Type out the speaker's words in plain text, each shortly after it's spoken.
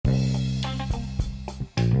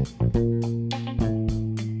On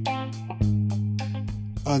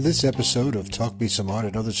this episode of Talk Me Some Art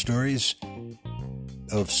and Other Stories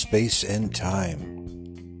of Space and Time.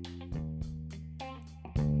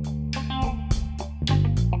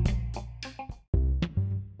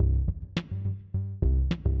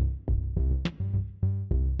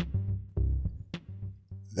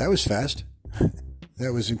 That was fast.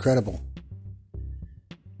 That was incredible.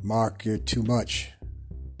 Mark, you're too much.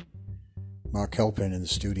 Mark Helpin in the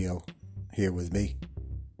studio here with me.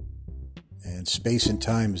 And Space and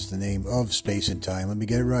Time is the name of Space and Time. Let me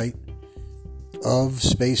get it right. Of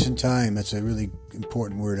Space and Time. That's a really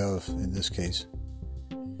important word, of, in this case.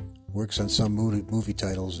 Works on some movie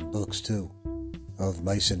titles and books, too. Of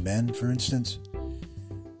Mice and Men, for instance.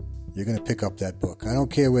 You're going to pick up that book. I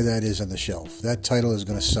don't care where that is on the shelf. That title is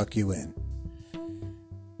going to suck you in.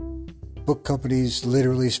 Book companies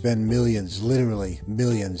literally spend millions,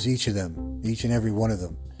 each of them, each and every one of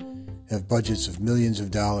them, have budgets of millions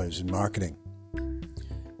of dollars in marketing,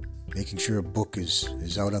 making sure a book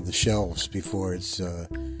is out on the shelves before it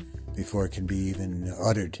can be even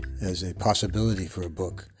uttered as a possibility for a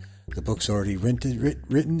book. The book's already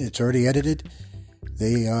written, it's already edited.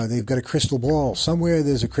 They've got a crystal ball. Somewhere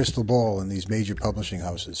there's a crystal ball in these major publishing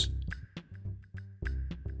houses.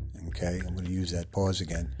 Okay, I'm going to use that pause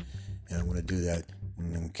again, and I'm going to do that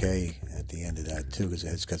okay at the end of that too, because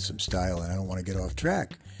it's got some style, and I don't want to get off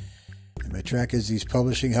track. And my track is these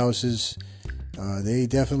publishing houses. They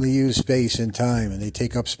definitely use space and time, and they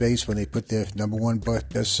take up space when they put their number one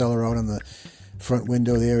bestseller out on the front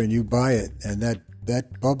window there, and you buy it. And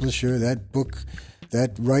that publisher, that book,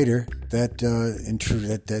 that writer,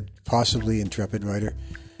 that possibly intrepid writer,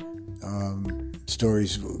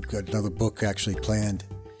 Story's got another book actually planned.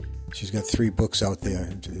 She's got 3 books out there.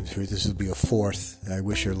 This will be a 4th. I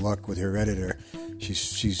wish her luck with her editor.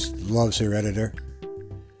 She loves her editor.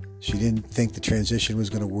 She didn't think the transition was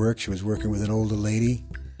going to work. She was working with an older lady.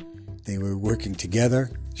 They were working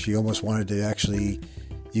together. She almost wanted to actually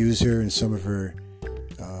use her in some of her.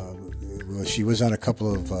 She was on a couple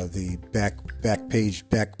of the back of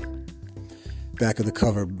the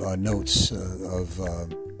cover notes of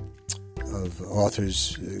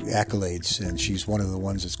authors' accolades, and she's one of the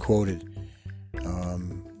ones that's quoted.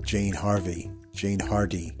 Jane Hardy,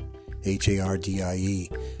 Hardie.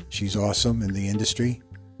 She's awesome in the industry.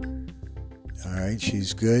 All right,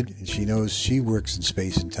 she's good, and she knows she works in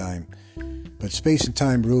space and time. But space and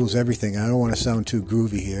time rules everything. I don't want to sound too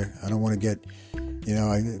groovy here. I don't want to get,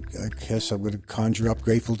 I guess I'm going to conjure up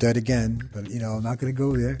Grateful Dead again, but, I'm not going to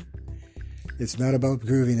go there. It's not about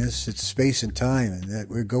grooviness. It's space and time, and that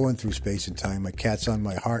we're going through space and time. My cat's on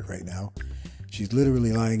my heart right now. She's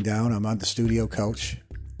literally lying down. I'm on the studio couch.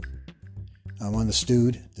 I'm on the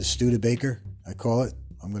Studebaker, I call it.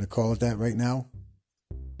 I'm going to call it that right now.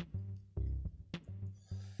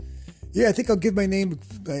 Yeah, I think I'll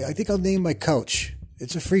name my couch.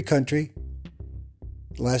 It's a free country.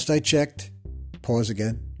 Last I checked, pause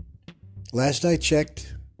again. Last I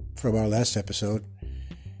checked from our last episode,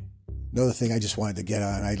 another thing I just wanted to get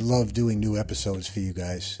on. I love doing new episodes for you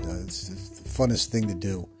guys. It's the funnest thing to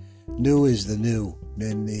do. New is the new,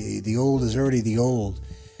 and the old is already the old.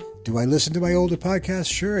 Do I listen to my older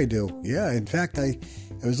podcasts? Sure I do. Yeah, in fact, I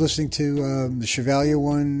was listening to the Chevalier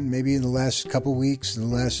one maybe in the last couple weeks,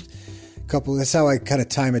 that's how I kind of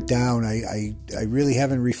time it down. I really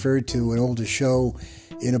haven't referred to an older show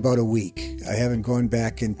in about a week. I haven't gone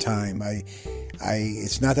back in time.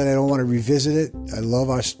 It's not that I don't want to revisit it. I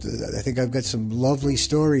think I've got some lovely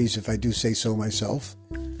stories, if I do say so myself.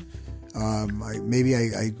 I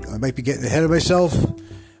might be getting ahead of myself,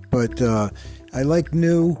 but I like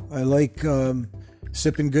new. I like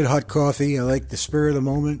sipping good hot coffee. I like the spur of the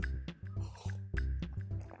moment.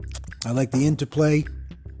 I like the interplay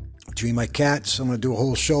between my cats. I'm going to do a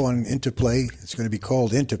whole show on interplay. It's going to be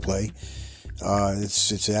called Interplay.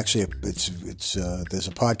 There's a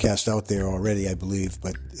podcast out there already, I believe,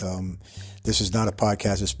 but this is not a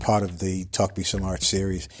podcast. It's part of the Talk Me Some Art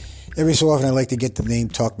series. Every so often I like to get the name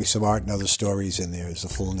Talk Me Some Art and Other Stories in there as the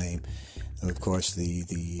full name. And of course,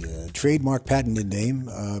 the trademark patented name.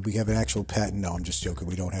 We have an actual patent. No, I'm just joking.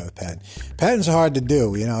 We don't have a patent. Patents are hard to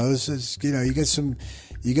do. You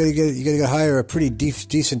got to hire a pretty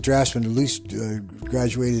decent draftsman, at least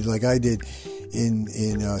graduated like I did in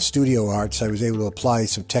studio arts. I was able to apply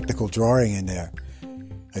some technical drawing in there.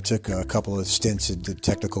 I took a couple of stints in the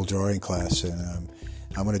technical drawing class, and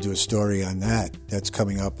I'm going to do a story on that. That's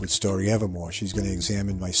coming up with Story Evermore. She's going to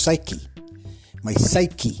examine my psyche,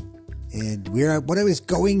 and what I was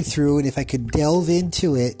going through, and if I could delve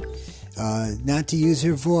into it, not to use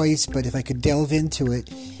her voice, but if I could delve into it,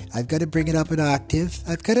 I've got to bring it up an octave.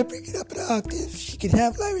 She can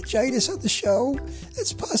have laryngitis on the show.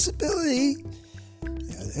 That's a possibility.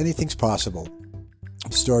 Yeah, anything's possible.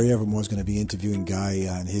 Story Evermore is going to be interviewing Guy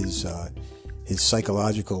on his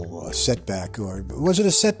psychological setback, or was it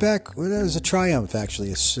a setback? Well, it was a triumph,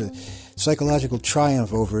 actually, a psychological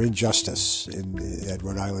triumph over injustice at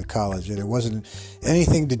Rhode Island College. And it wasn't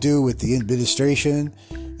anything to do with the administration.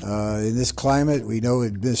 In this climate, we know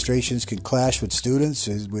administrations can clash with students.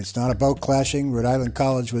 It's not about clashing. Rhode Island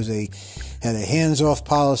College had a hands-off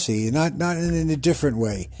policy, not in a different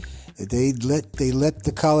way. They let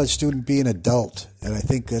the college student be an adult, and I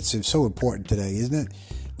think that's so important today, isn't it?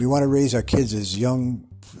 We want to raise our kids as young,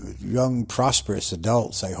 prosperous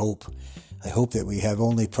adults. I hope that we have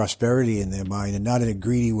only prosperity in their mind, and not in a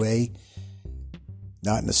greedy way,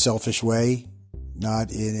 not in a selfish way,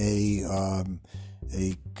 not in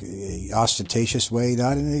a ostentatious way,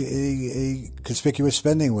 not in a conspicuous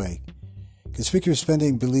spending way. Conspicuous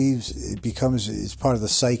spending is part of the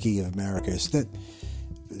psyche of America, isn't it?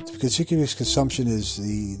 Conspicuous consumption is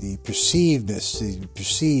the perceived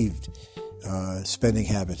spending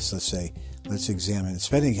habits, let's say. Let's examine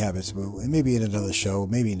spending habits, maybe in another show,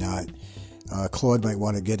 maybe not. Claude might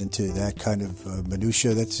want to get into that kind of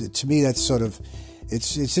minutia. To me, that's sort of,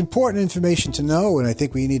 it's important information to know, and I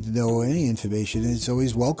think we need to know any information, and it's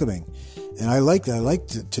always welcoming. And I like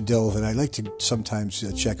to delve, and I like to sometimes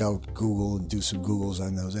check out Google and do some Googles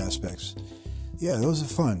on those aspects. Yeah, those are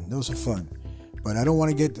fun. But I don't want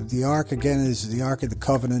to get the Ark again. Is the Ark of the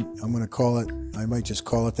Covenant? I'm going to call it. I might just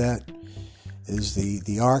call it that. Is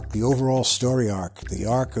the arc, the overall story arc, the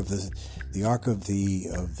arc of the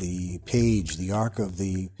page, the arc of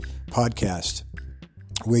the podcast,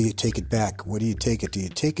 where you take it back. Where do you take it? Do you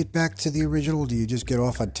take it back to the original? Do you just get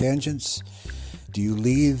off on tangents? Do you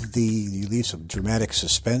leave some dramatic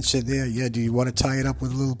suspense in there? Yeah. Do you want to tie it up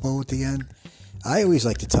with a little bow at the end? I always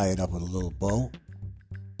like to tie it up with a little bow.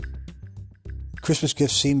 Christmas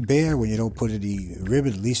gifts seem bare when you don't put any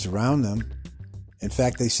ribbon, at least around them. In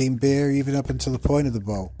fact, they seem bare even up until the point of the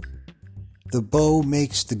bow. The bow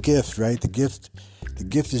makes the gift, right? The gift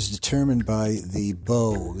is determined by the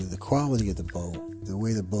bow, the quality of the bow, the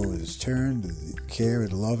way the bow is turned, the care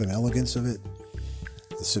and love and elegance of it,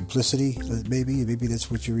 the simplicity. Maybe that's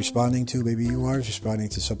what you're responding to. Maybe you are responding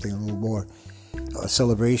to something a little more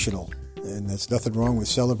celebrational. And there's nothing wrong with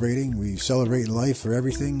celebrating. We celebrate in life for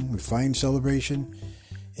everything. We find celebration.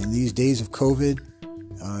 In these days of COVID,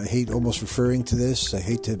 I hate almost referring to this. I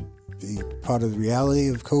hate to be part of the reality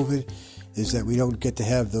of COVID, is that we don't get to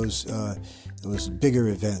have those bigger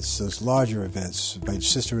events, those larger events. My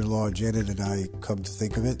sister-in-law, Janet, and I come to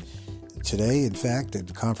think of it today. In fact, in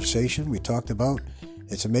the conversation we talked about,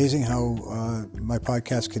 it's amazing how my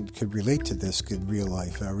podcast could relate to this in real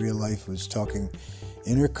life. Our real life was talking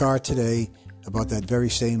in her car today about that very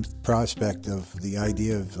same prospect of the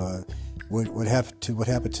idea of what happened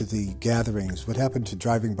to the gatherings, what happened to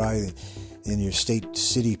driving by in your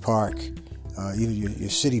city park, even your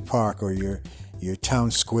city park or your town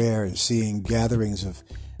square, and seeing gatherings of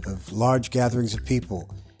large gatherings of people.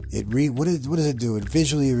 What does it do? It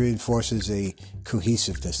visually reinforces a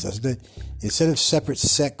cohesiveness, doesn't it? Instead of separate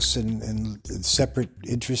sects and separate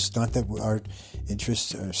interests, not that our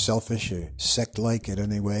interests are selfish or sect-like in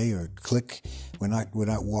any way, or clique. We're not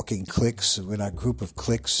walking cliques. We're not a group of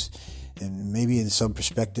cliques. And maybe in some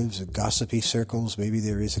perspectives, gossipy circles, maybe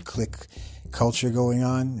there is a clique culture going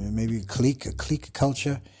on, maybe a clique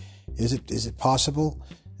culture. Is it possible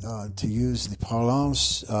to use the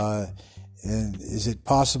parlance? And is it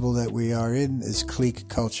possible that we are in this clique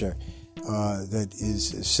culture that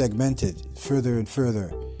is segmented further and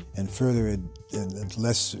further and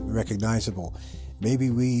less recognizable?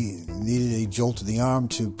 Maybe we needed a jolt in the arm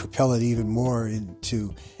to propel it even more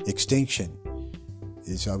into extinction.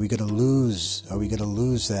 Are we going to lose? Are we going to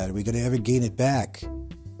lose that? Are we going to ever gain it back?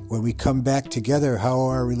 When we come back together, how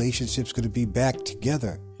are our relationships going to be back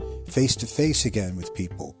together, face to face again with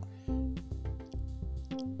people?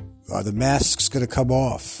 Are the masks going to come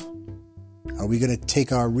off? Are we going to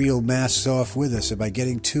take our real masks off with us? Am I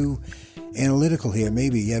getting too analytical here?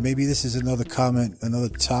 Maybe. Yeah, maybe this is another comment, another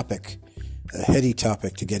topic, a heady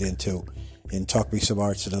topic to get into in Talk Me Some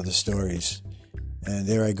Arts and Other Stories. And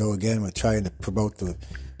there I go again with trying to promote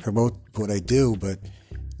what I do, but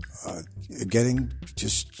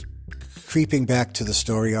just creeping back to the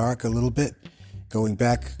story arc a little bit. Going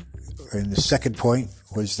back, and the second point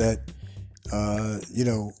was that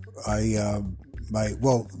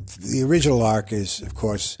the original arc is, of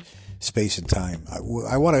course, space and time. I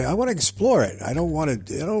want to explore it. I don't want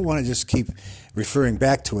to just keep referring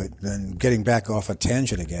back to it and getting back off a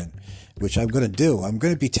tangent again. which I'm going to do. I'm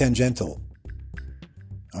going to be tangential.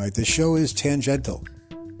 All right, the show is tangential.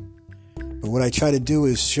 But what I try to do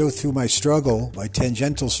is show through my struggle, my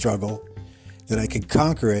tangential struggle, that I can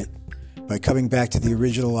conquer it by coming back to the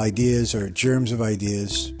original ideas or germs of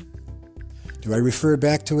ideas. Do I refer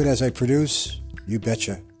back to it as I produce? You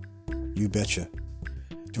betcha. You betcha.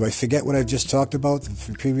 Do I forget what I've just talked about in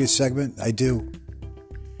the previous segment? I do.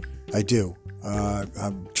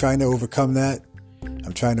 I'm trying to overcome that.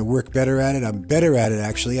 I'm trying to work better at it. I'm better at it,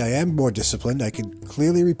 actually. I am more disciplined. I can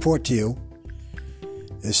clearly report to you.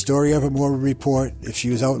 The story of it more would report if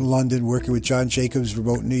she was out in London working with John Jacobs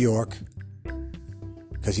remote in New York,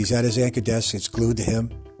 because he's at his anchor desk. It's glued to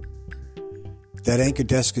him. That anchor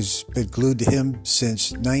desk has been glued to him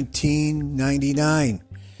since 1999,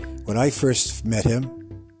 when I first met him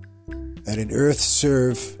at an Earth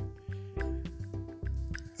Serve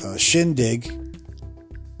shindig,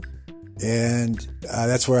 and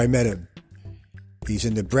that's where I met him. He's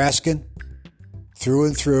a Nebraskan through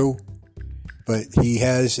and through, but he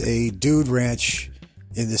has a dude ranch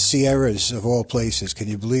in the Sierras of all places. Can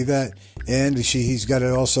you believe that? And he's got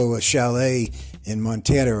also a chalet in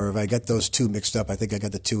Montana, or if I got those two mixed up, I think I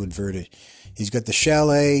got the two inverted. He's got the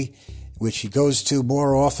chalet, which he goes to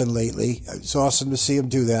more often lately. It's awesome to see him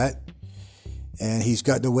do that. And he's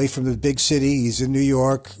gotten away from the big city. He's in New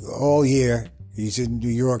York all year. He's in New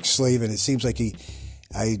York slaving. It seems like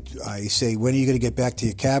I say, when are you going to get back to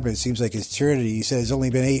your cabin? It seems like eternity. He said it's only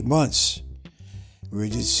been 8 months.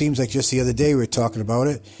 It seems like just the other day we were talking about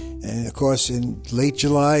it. And, of course, in late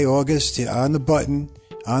July, August, on the button,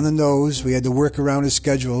 on the nose, we had to work around his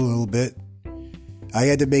schedule a little bit. I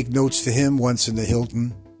had to make notes for him once in the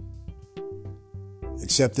Hilton.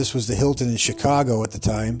 Except this was the Hilton in Chicago at the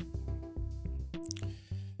time.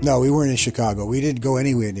 No, we weren't in Chicago. We didn't go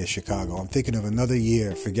anywhere near Chicago. I'm thinking of another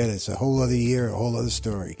year. Forget it. It's a whole other year, a whole other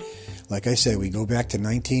story. Like I said, we go back to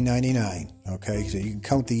 1999. Okay, so you can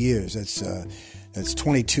count the years. That's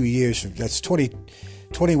 22 years. That's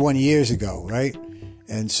 21 years ago, right?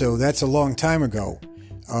 And so that's a long time ago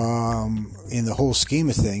in the whole scheme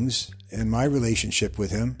of things and my relationship with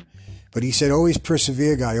him. But he said, always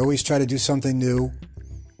persevere, guy. Always try to do something new.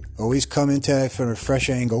 Always come into it from a fresh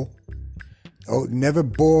angle. Oh, never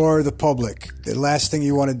bore the public. The last thing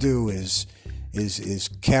you want to do is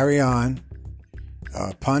carry on,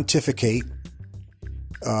 pontificate.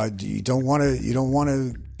 You don't want to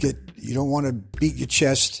beat your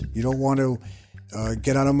chest. You don't want to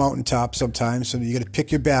get on a mountaintop sometimes. So you got to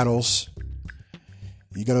pick your battles.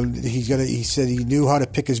 He said he knew how to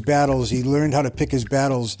pick his battles. He learned how to pick his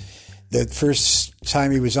battles. The first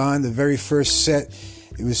time he was on, the very first set,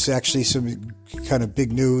 it was actually some kind of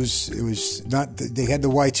big news. It was not, they had the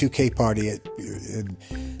Y2K party, and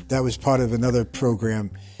that was part of another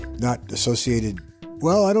program, not associated.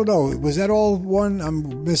 Well, I don't know. Was that all one?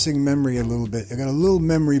 I'm missing memory a little bit. I got a little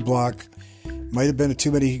memory block. Might have been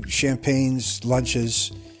too many champagnes,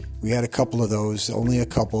 lunches. We had a couple of those, only a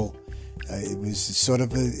couple. It was sort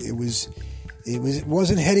of it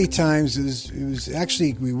wasn't heady times. It was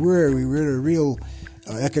actually, we were in a real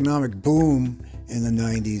economic boom in the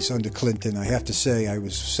 90s under Clinton. I have to say, I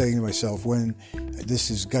was saying to myself, when this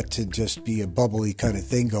has got to just be a bubbly kind of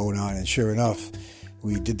thing going on, and sure enough,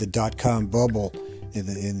 we did the .com bubble in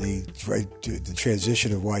the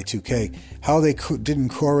transition of Y2K. How they didn't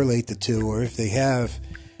correlate the two, or if they have,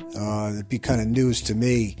 it'd be kind of news to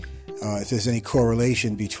me if there's any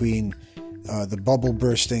correlation between the bubble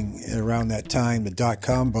bursting around that time, the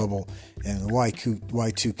 .com bubble, and the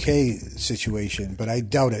Y2K situation, but I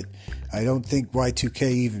doubt it. I don't think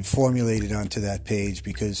Y2K even formulated onto that page,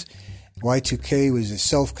 because Y2K was a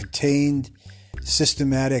self-contained,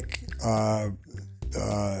 systematic,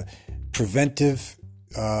 preventive,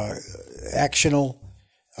 actional.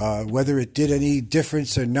 Whether it did any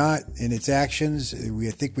difference or not in its actions,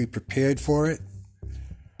 I think we prepared for it.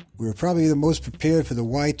 We were probably the most prepared for the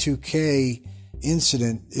Y2K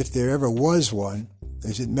incident, if there ever was one.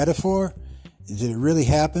 Is it metaphor? Did it really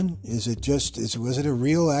happen? Was it a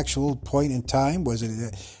real actual point in time? Was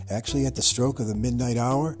it actually at the stroke of the midnight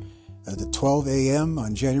hour, at the 12 a.m.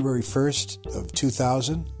 on January 1st of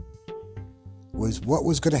 2000? What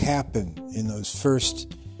was going to happen in those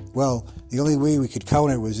first, well, the only way we could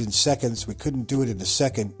count it was in seconds. We couldn't do it in a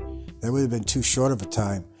second. That would have been too short of a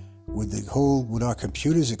time. Would our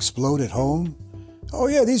computers explode at home? Oh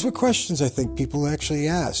yeah, these were questions I think people actually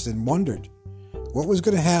asked and wondered. What was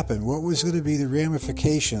going to happen? What was going to be the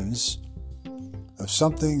ramifications of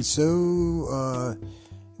something so,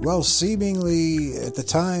 seemingly at the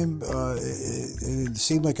time, it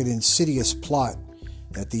seemed like an insidious plot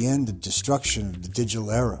at the end of destruction of the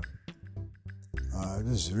digital era.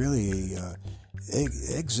 This is really a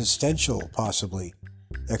existential, possibly,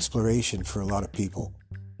 exploration for a lot of people.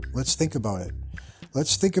 Let's think about it.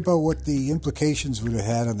 Let's think about what the implications would have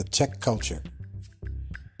had on the tech culture.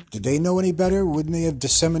 Did they know any better? Wouldn't they have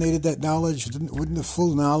disseminated that knowledge? Wouldn't the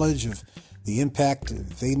full knowledge of the impact,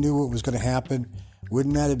 if they knew what was going to happen,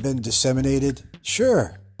 wouldn't that have been disseminated?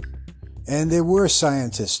 Sure. And there were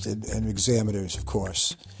scientists and examiners, of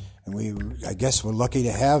course. And I guess we're lucky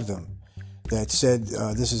to have them that said,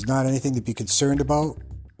 this is not anything to be concerned about.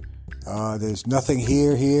 There's nothing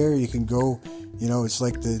here. You can go, it's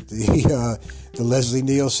like the Leslie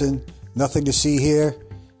Nielsen, nothing to see here.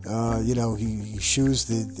 He shoos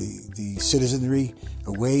the citizenry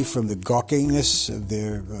away from the gawkiness of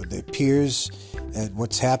their peers at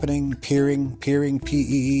what's happening. Peering,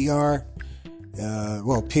 P-E-E-R.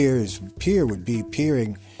 Peer would be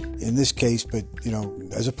peering in this case, but,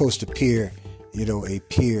 as opposed to peer, a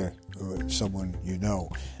peer or someone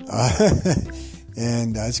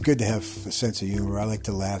and it's good to have a sense of humor. I like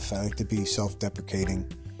to laugh. I like to be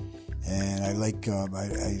self-deprecating, and I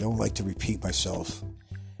don't like to repeat myself.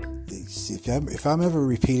 If I'm ever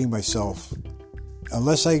repeating myself,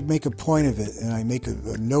 unless I make a point of it and I make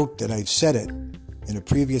a note that I've said it in a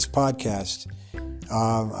previous podcast,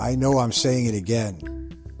 I know I'm saying it again.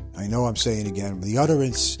 The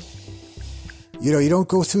utterance, you don't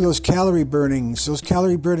go through those calorie burnings. Those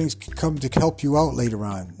calorie burnings come to help you out later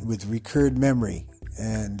on with recurred memory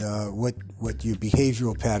and what your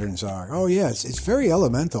behavioral patterns are. Oh, yeah, it's very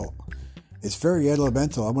elemental. It's very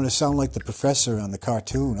elemental. I'm going to sound like the professor on the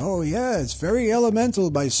cartoon. Oh, yeah, it's very elemental,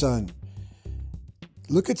 my son.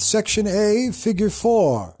 Look at section A, figure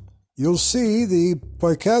 4. You'll see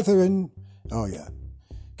by Catherine... Oh, yeah.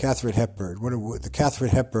 Catherine Hepburn. The Catherine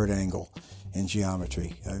Hepburn angle in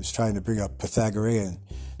geometry. I was trying to bring up the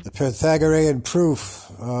Pythagorean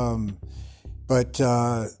proof. But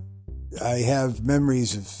I have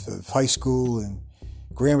memories of high school and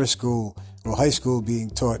grammar school. Well, high school being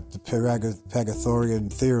taught the Pythagorean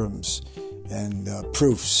theorems and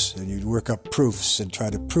proofs, and you'd work up proofs and try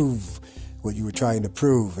to prove what you were trying to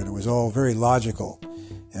prove, and it was all very logical.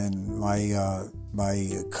 And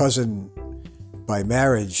my cousin by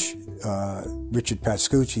marriage, Richard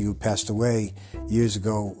Pascucci, who passed away years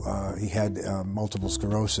ago, he had multiple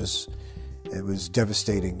sclerosis. It was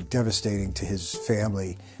devastating to his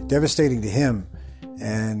family, devastating to him,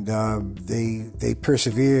 and they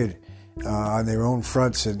persevered on their own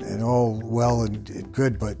fronts and all well and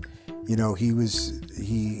good, but he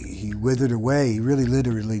withered away. He really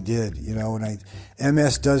literally did, and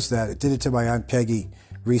MS does that. It did it to my Aunt Peggy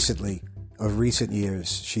recently, of recent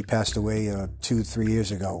years. She passed away 2-3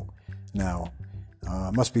 years ago now.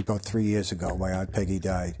 Must be about 3 years ago my Aunt Peggy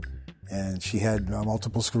died, and she had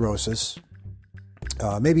multiple sclerosis.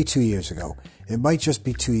 Maybe 2 years ago. It might just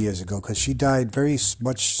be 2 years ago, because she died very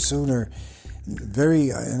much sooner.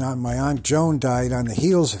 My Aunt Joan died on the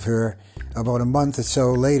heels of her about a month or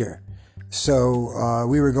so later. So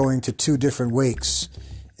we were going to 2 different wakes,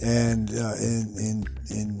 and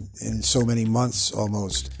in so many months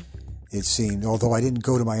almost, it seemed. Although I didn't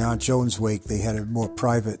go to my Aunt Joan's wake, they had a more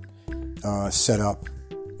private setup,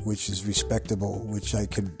 which is respectable, which I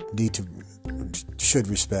should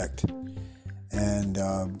respect. And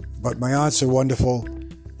but my aunts are wonderful,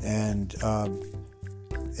 and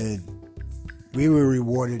we were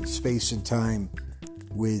rewarded space and time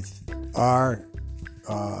with our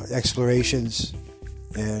explorations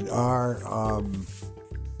and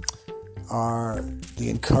the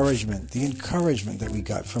encouragement that we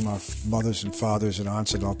got from our mothers and fathers and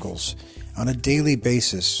aunts and uncles on a daily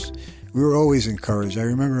basis. We were always encouraged. I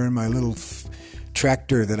remember in my little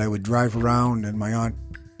tractor that I would drive around in my Aunt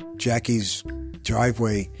Jackie's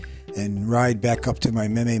driveway and ride back up to my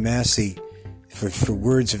Meme Massey for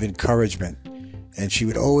words of encouragement. And she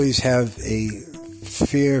would always have a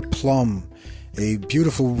fair plum, a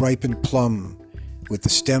beautiful ripened plum with the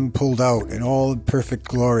stem pulled out in all perfect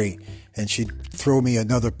glory, and she'd throw me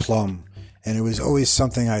another plum. And it was always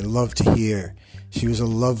something I loved to hear. She was a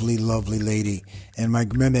lovely, lovely lady. And my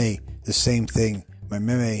Meme, the same thing. My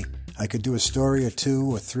Meme, I could do a story or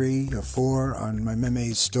 2 or 3 or 4 on my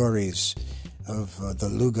Meme's stories of the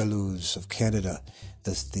Lugaloos of Canada,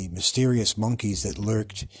 the mysterious monkeys that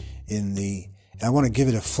lurked in the... I want to give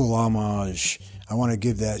it a full homage. I want to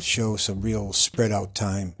give that show some real spread out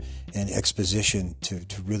time and exposition to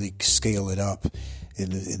really scale it up in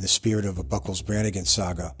the spirit of a Buckles Brannigan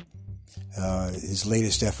saga. His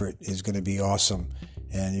latest effort is going to be awesome,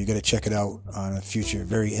 and you got to check it out on a future,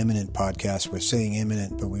 very imminent podcast. We're saying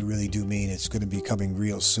imminent, but we really do mean it's going to be coming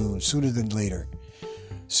real soon, sooner than later.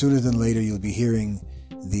 Sooner than later, you'll be hearing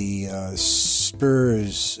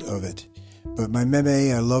spurs of it. But my meme,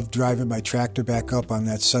 I loved driving my tractor back up on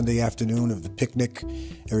that Sunday afternoon of the picnic.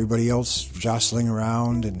 Everybody else jostling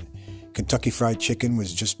around, and Kentucky Fried Chicken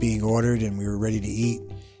was just being ordered, and we were ready to eat.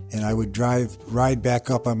 And I would ride back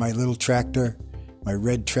up on my little tractor, my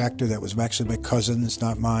red tractor that was actually my cousin's,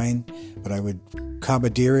 not mine. But I would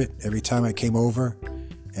commandeer it every time I came over,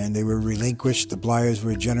 and they were relinquished. The Blyers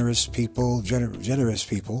were generous people.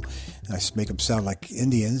 And I make them sound like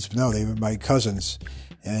Indians, but no, they were my cousins.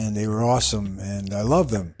 And they were awesome, and I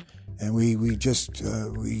loved them. And we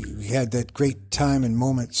had that great time and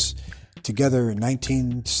moments together in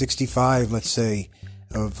 1965, let's say,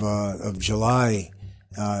 of July,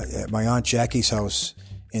 at my Aunt Jackie's house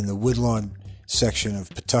in the Woodlawn section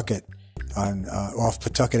of Pawtucket, off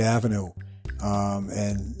Pawtucket Avenue. I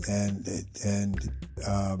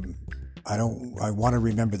want to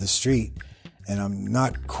remember the street, and I'm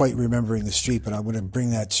not quite remembering the street, but I'm going to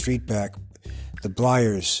bring that street back. The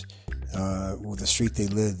Blyers, the street they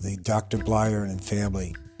lived, the Dr. Blyer and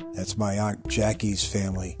family. That's my Aunt Jackie's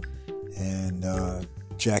family, and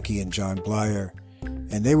Jackie and John Blyer.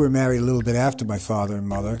 And they were married a little bit after my father and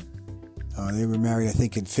mother. They were married, I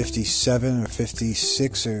think, in 57 or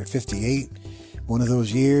 56 or 58. One of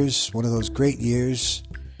those years, one of those great years,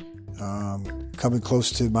 coming close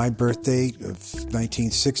to my birthday of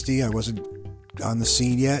 1960. I wasn't on the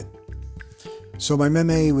scene yet. So my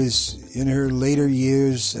meme was in her later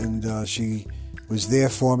years, and she was there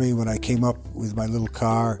for me when I came up with my little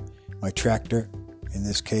car, my tractor in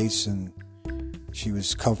this case, and she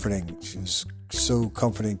was comforting. She was so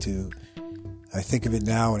comforting I think of it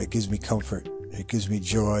now, and it gives me comfort. It gives me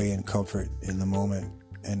joy and comfort in the moment,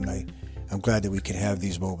 and I'm glad that we can have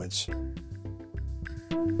these moments.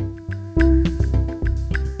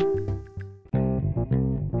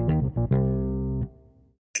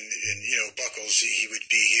 He would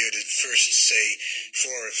be here to first and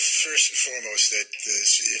foremost, that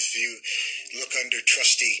if you look under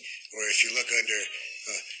trustee, or if you look under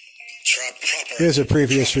proper, here's a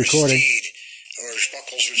previous recording. Steed, or as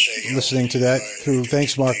Buckles would say, listening to that through.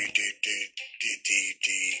 Thanks, Mark. The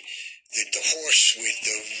horse with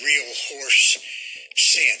the real horse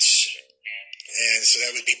sense, and so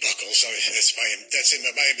that would be Buckles. So that's my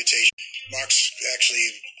invitation. Mark's actually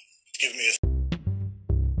given me a.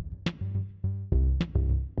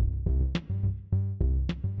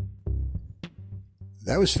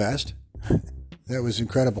 That was fast. That was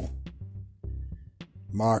incredible.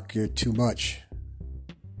 Mark, you're too much.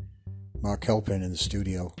 Mark Helpin in the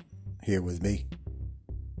studio here with me.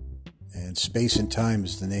 And Space and Time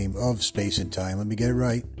is the name of Space and Time. Let me get it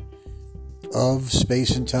right. Of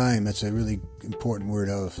Space and Time. That's a really important word,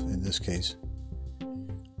 of, in this case.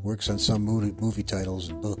 Works on some movie titles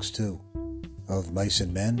and books, too. Of Mice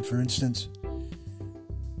and Men, for instance.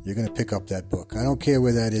 You're going to pick up that book. I don't care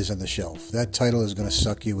where that is on the shelf. That title is going to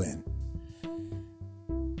suck you in.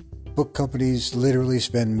 Book companies literally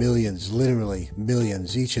spend millions,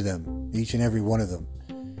 each of them, each and every one of them,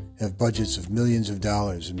 have budgets of millions of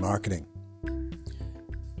dollars in marketing.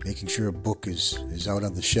 Making sure a book is out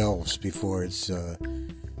on the shelves before it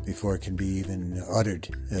can be even uttered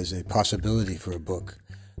as a possibility for a book.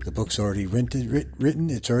 The book's already written,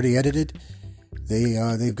 it's already edited.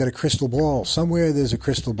 They've got a crystal ball. Somewhere there's a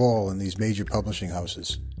crystal ball in these major publishing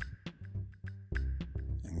houses.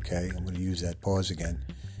 Okay, I'm going to use that pause again.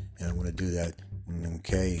 And I'm going to do that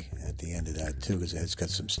okay at the end of that too, because it's got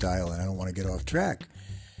some style and I don't want to get off track.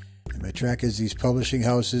 And my track is these publishing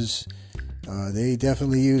houses, they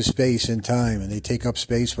definitely use space and time, and they take up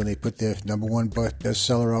space when they put their number one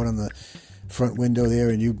bestseller out on the front window there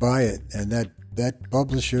and you buy it. And that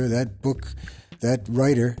publisher, that book, that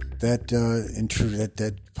writer,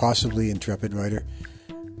 that possibly intrepid writer,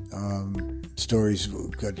 Story's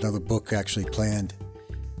got another book actually planned.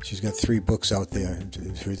 She's got 3 books out there.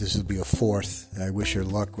 This will be a 4th. I wish her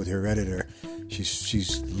luck with her editor. She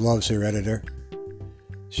loves her editor.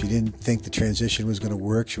 She didn't think the transition was going to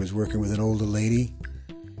work. She was working with an older lady.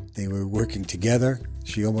 They were working together.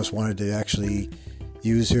 She almost wanted to actually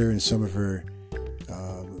use her in some of her.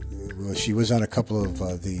 She was on a couple of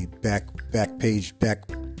the back of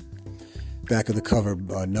the cover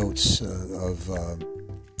notes of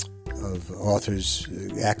authors'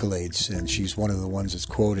 accolades, and she's one of the ones that's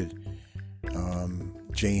quoted.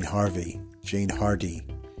 Jane Hardy, Hardie.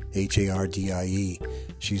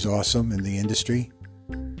 She's awesome in the industry.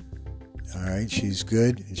 All right, she's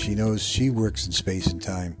good, and she knows she works in space and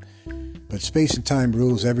time. But space and time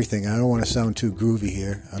rules everything. I don't want to sound too groovy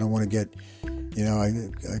here. I don't want to get, I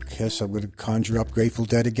guess I'm going to conjure up Grateful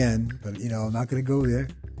Dead again, but, I'm not going to go there.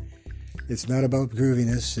 It's not about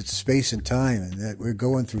grooviness. It's space and time, and that we're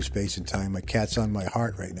going through space and time. My cat's on my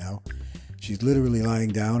heart right now. She's literally lying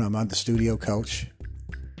down. I'm on the studio couch.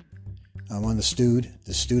 I'm on the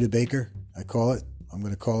Studebaker, I call it. I'm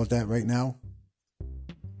going to call it that right now.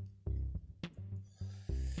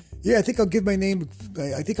 Yeah, I think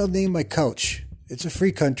I'll name my couch. It's a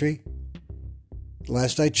free country.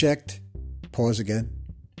 Last I checked, pause again.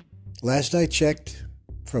 Last I checked,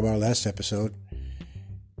 from our last episode,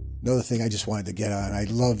 another thing I just wanted to get on, I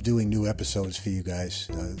love doing new episodes for you guys.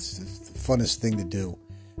 It's the funnest thing to do.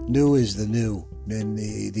 New is the new, and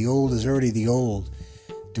the old is already the old.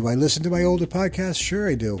 Do I listen to my older podcasts? Sure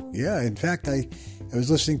I do. Yeah, in fact, I was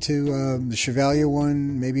listening to the Chevalier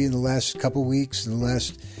one maybe in the last couple weeks,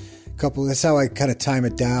 that's how I kind of time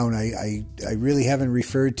it down. I really haven't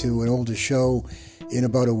referred to an older show in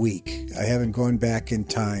about a week. I haven't gone back in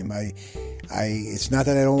time. It's not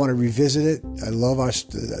that I don't want to revisit it.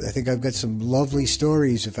 I think I've got some lovely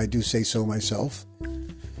stories, if I do say so myself.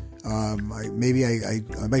 I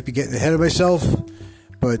might be getting ahead of myself,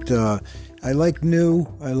 but I like new.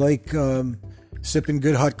 I like sipping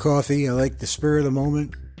good hot coffee. I like the spur of the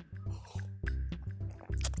moment.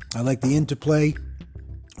 I like the interplay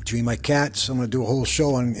between my cats. I'm going to do a whole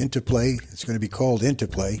show on interplay. It's going to be called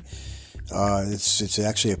Interplay. There's a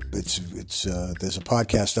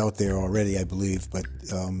podcast out there already, I believe, but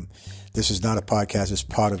this is not a podcast. It's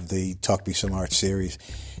part of the Talk Me Some Art series.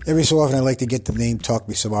 Every so often, I like to get the name Talk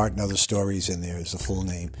Me Some Art and Other Stories in there as the full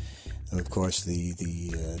name. And of course,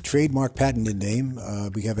 the trademark patented name.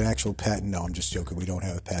 We have an actual patent. No, I'm just joking. We don't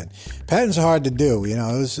have a patent. Patents are hard to do. You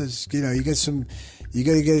know, you got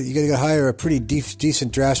to hire a pretty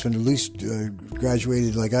decent draftsman, at least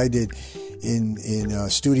graduated like I did in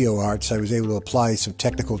studio arts. I was able to apply some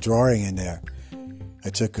technical drawing in there. I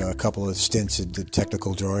took a couple of stints in the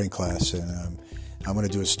technical drawing class, and I'm going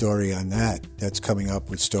to do a story on that. That's coming up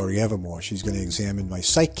with Story Evermore. She's going to examine my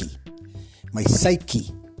psyche,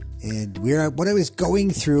 and what I was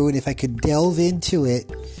going through, and if I could delve into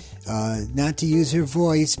it, not to use her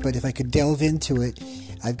voice, but if I could delve into it,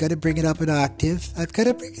 I've got to bring it up an octave.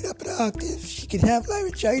 She can have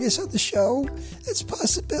laryngitis on the show. That's a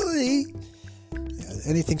possibility. Yeah,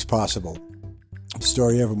 anything's possible.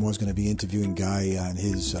 Story Evermore is going to be interviewing Guy on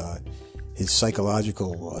his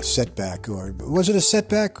psychological setback, or was it a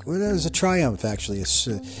setback? Well, it was a triumph, actually, a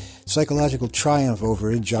psychological triumph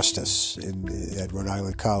over injustice at Rhode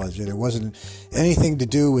Island College, and it wasn't anything to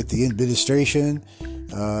do with the administration.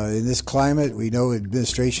 In this climate, we know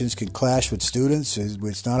administrations can clash with students.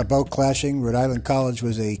 It's not about clashing. Rhode Island College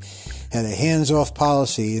had a hands-off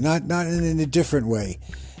policy, not in a different way.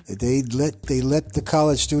 They let the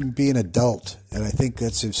college student be an adult, and I think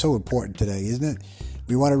that's so important today, isn't it?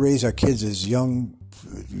 We want to raise our kids as young,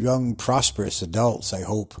 prosperous adults. I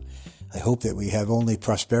hope that we have only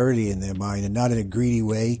prosperity in their mind, and not in a greedy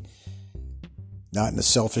way, not in a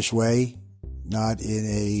selfish way, not in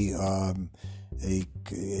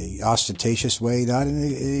a ostentatious way, not in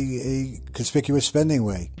a conspicuous spending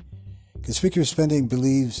way. Conspicuous spending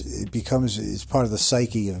is part of the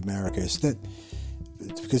psyche of America, isn't it?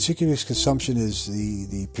 Conspicuous consumption is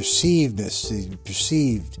the perceived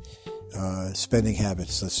spending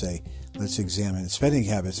habits, let's say. Let's examine spending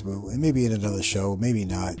habits, but maybe in another show, maybe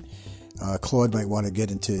not. Claude might want to get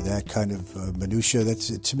into that kind of minutia.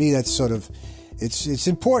 To me, that's sort of, it's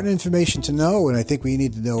important information to know, and I think we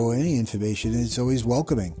need to know any information. It's always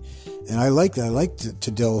welcoming, and I like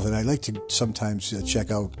to delve, and I like to sometimes check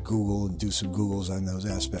out Google and do some Googles on those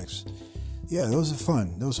aspects. Yeah, those are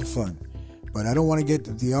fun. But I don't want to get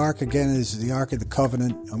the Ark again. Is the Ark of the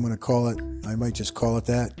Covenant? I'm going to call it. I might just call it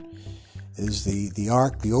that. Is the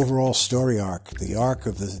arc, the overall story arc, the arc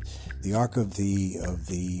of the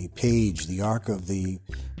page, the arc of the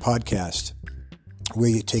podcast, where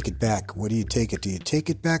you take it back. Where do you take it? Do you take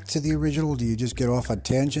it back to the original? Do you just get off on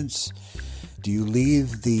tangents? Do you leave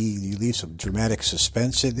some dramatic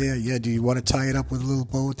suspense in there? Yeah. Do you want to tie it up with a little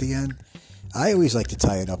bow at the end? I always like to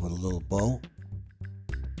tie it up with a little bow.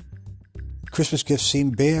 Christmas gifts seem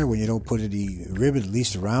bare when you don't put any ribbon, at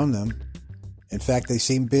least around them. In fact, they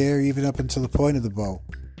seem bare even up until the point of the bow.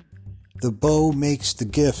 The bow makes the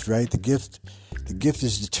gift, right? The gift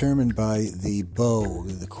is determined by the bow,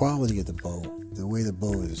 the quality of the bow, the way the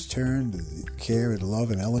bow is turned, the care and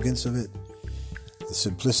love and elegance of it, the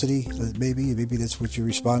simplicity. Maybe that's what you're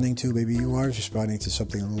responding to. Maybe you are responding to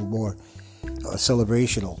something a little more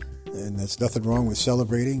celebrational. And there's nothing wrong with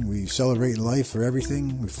celebrating. We celebrate in life for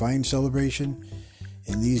everything. We find celebration.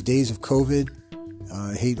 In these days of COVID,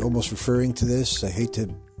 I hate almost referring to this. I hate to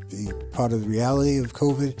be part of the reality of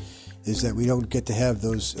COVID is that we don't get to have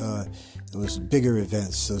those those bigger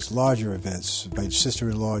events, those larger events. My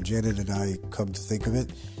sister-in-law Janet and I, come to think of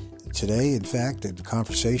it, today, in fact, in the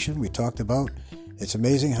conversation we talked about, it's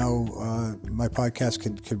amazing how my podcast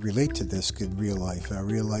could relate to this in real life. Our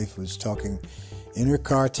real life was talking in her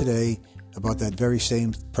car today about that very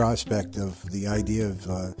same prospect of the idea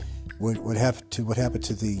of what happened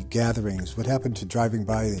to the gatherings, what happened to driving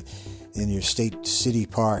by in your city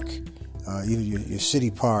park, even your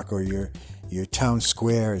city park or your town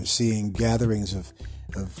square, and seeing gatherings of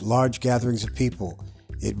large gatherings of people.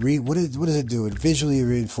 What does it do? It visually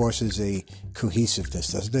reinforces a cohesiveness,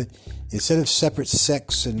 doesn't it? Instead of separate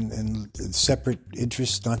sects and separate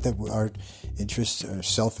interests, not that our interests are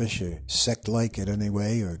selfish or sect-like in any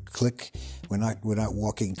way, or clique. We're not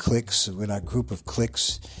walking cliques. We're not a group of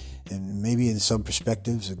cliques. And maybe in some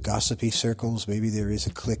perspectives, gossipy circles, maybe there is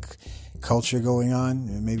a clique culture going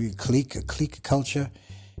on, maybe a clique culture.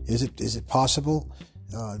 Is it possible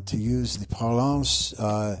to use the parlance?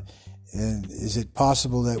 And is it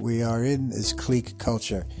possible that we are in this clique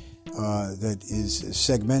culture that is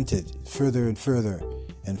segmented further and further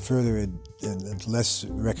and further and less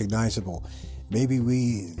recognizable? Maybe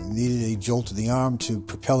we needed a jolt in the arm to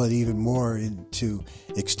propel it even more into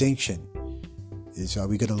extinction. Are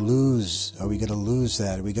we going to lose? Are we going to lose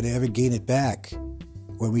that? Are we going to ever gain it back?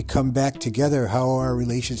 When we come back together, how are our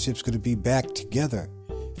relationships going to be back together,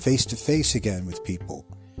 face to face again with people?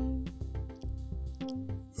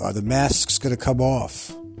 Are the masks going to come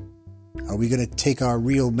off? Are we going to take our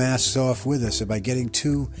real masks off with us? Am I getting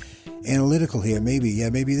too analytical here? Maybe. Yeah,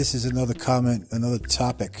 maybe this is another comment, another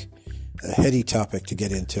topic, a heady topic to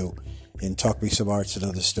get into in Talk Me Some Arts and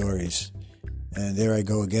Other Stories. And there I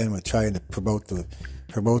go again with trying to promote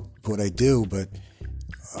what I do, but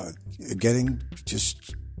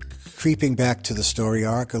just creeping back to the story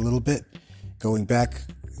arc a little bit. Going back,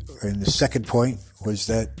 and the second point was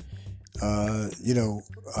that the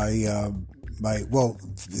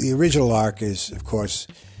original arc is, of course,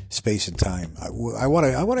 space and time. I want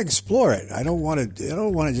to explore it. I don't want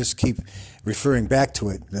to just keep referring back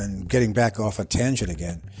to it and getting back off a tangent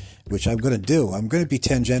again, which I'm going to do. I'm going to be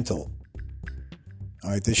tangential. All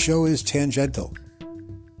right, the show is tangential.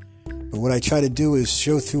 But what I try to do is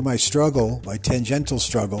show through my struggle, my tangential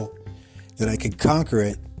struggle, that I can conquer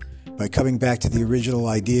it by coming back to the original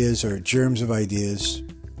ideas or germs of ideas.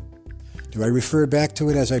 Do I refer back to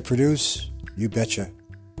it as I produce? You betcha.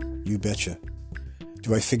 You betcha.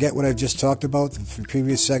 Do I forget what I've just talked about the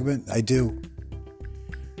previous segment? I do.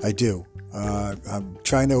 I'm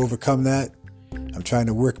trying to overcome that. I'm trying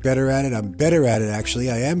to work better at it. I'm better at it, actually.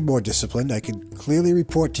 I am more disciplined. I can clearly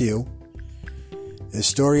report to you. The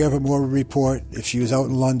story of it more report if she was out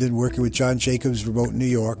in London working with John Jacobs remote in New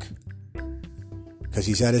York, because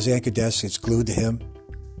he's at his anchor desk. It's glued to him.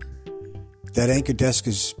 That anchor desk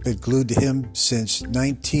has been glued to him since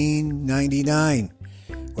 1999,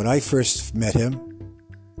 when I first met him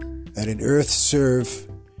at an Earth Serve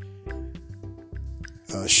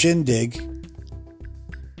shindig,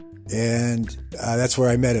 and that's where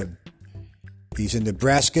I met him. He's a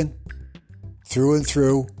Nebraskan through and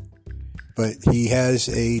through, but he has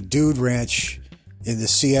a dude ranch in the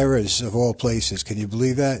Sierras of all places. Can you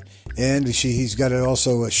believe that? And he's got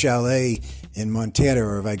also a chalet in Montana,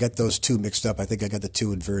 or if I got those two mixed up, I think I got the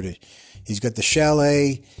two inverted. He's got the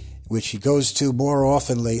chalet, which he goes to more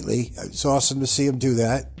often lately. It's awesome to see him do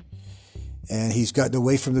that. And he's gotten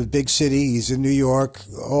away from the big city. He's in New York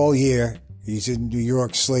all year. He's in New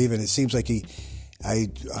York slaving. It seems like I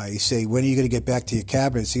say, when are you going to get back to your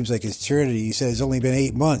cabin? It seems like eternity. He says it's only been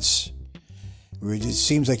 8 months. It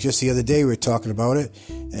seems like just the other day we were talking about it.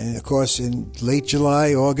 And, of course, in late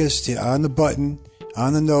July, August, on the button,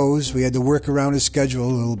 on the nose, we had to work around his schedule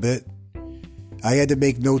a little bit. I had to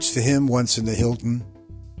make notes for him once in the Hilton.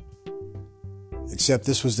 Except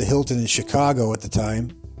this was the Hilton in Chicago at the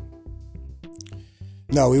time.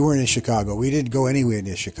 No, we weren't in Chicago. We didn't go anywhere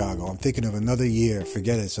near Chicago. I'm thinking of another year.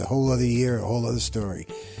 Forget it. It's a whole other year, a whole other story.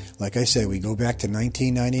 Like I said, we go back to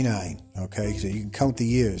 1999. Okay, so you can count the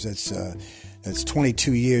years. That's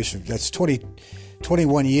 22 years. That's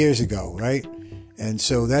 21 years ago, right? And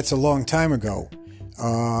so that's a long time ago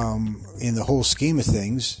in the whole scheme of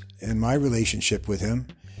things in my relationship with him.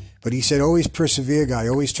 But he said, always persevere, guy.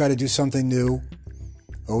 Always try to do something new.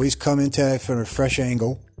 Always come into it from a fresh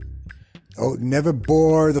angle. Oh, never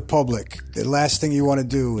bore the public. The last thing you want to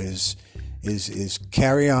do is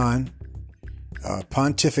carry on,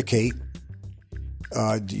 pontificate.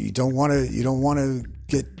 You don't want to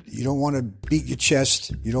beat your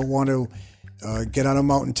chest. You don't want to get on a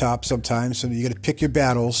mountaintop sometimes. So you got to pick your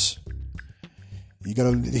battles. He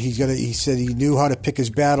said he knew how to pick his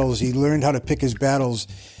battles. He learned how to pick his battles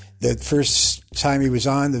the first time he was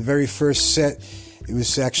on, the very first set, it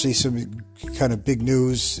was actually some kind of big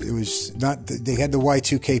news. It was not, they had the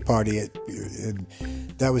Y2K party, and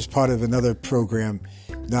that was part of another program,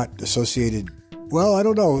 not associated. Well, I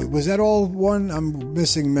don't know. Was that all one? I'm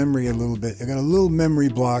missing memory a little bit. I got a little memory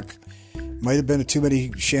block. Might have been too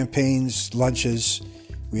many champagnes, lunches.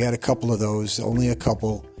 We had a couple of those, only a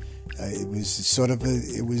couple. It was sort of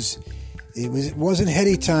it wasn't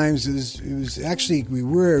heady times. It was actually we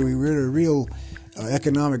were at a real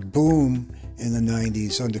economic boom in the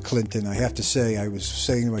 90s under Clinton. I have to say, I was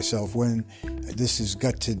saying to myself, when this has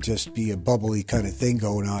got to just be a bubbly kind of thing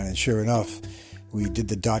going on, and sure enough, we did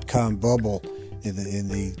the .com bubble in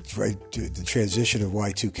the transition of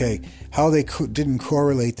Y2K. How they didn't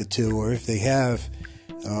correlate the two, or if they have,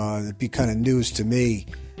 it'd be kind of news to me.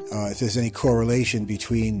 If there's any correlation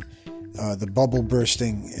between the bubble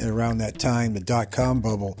bursting around that time, the .com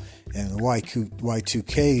bubble, and the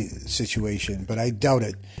Y2K situation, but I doubt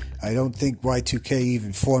it. I don't think Y2K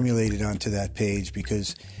even formulated onto that page,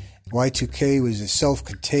 because Y2K was a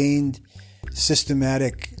self-contained,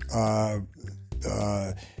 systematic,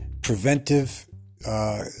 preventive,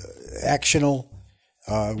 actional.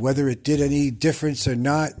 Whether it did any difference or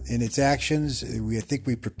not in its actions, I think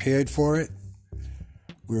we prepared for it.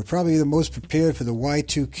 We were probably the most prepared for the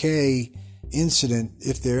Y2K incident,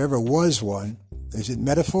 if there ever was one. Is it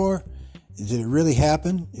metaphor? Did it really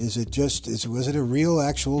happen? Was it a real,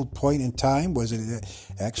 actual point in time? Was it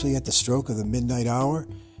actually at the stroke of the midnight hour,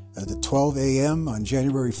 at the 12 a.m. on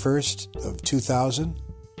January 1st of 2000?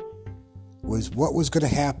 What was going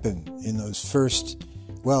to happen in those first?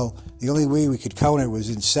 Well, the only way we could count it was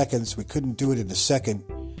in seconds. We couldn't do it in a second.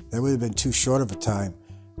 That would have been too short of a time.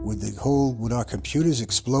 Would our computers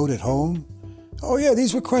explode at home? Oh yeah,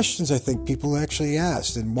 these were questions I think people actually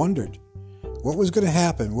asked and wondered. What was going to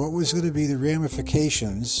happen? What was going to be the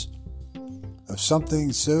ramifications of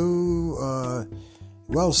something so,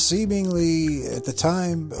 seemingly at the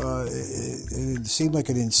time, it seemed like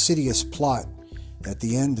an insidious plot at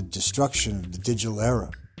the end of destruction of the digital era.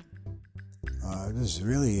 It was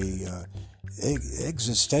really a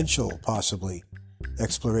existential, possibly,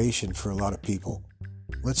 exploration for a lot of people.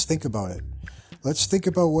 Let's think about it. Let's think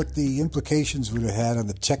about what the implications would have had on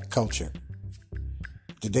the tech culture.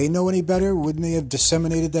 Did they know any better? Wouldn't they have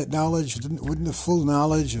disseminated that knowledge? Wouldn't the full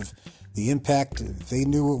knowledge of the impact, if they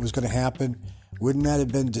knew what was going to happen, wouldn't that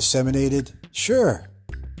have been disseminated? Sure.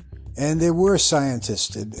 And there were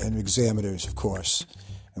scientists and examiners, of course.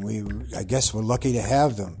 And I guess we're lucky to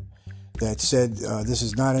have them, that said, this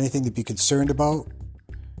is not anything to be concerned about.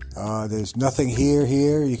 There's nothing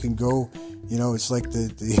here. You can go, it's like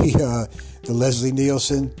the Leslie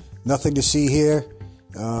Nielsen, nothing to see here.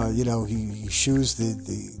 He shoos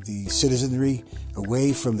the citizenry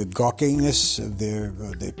away from the gawkiness of their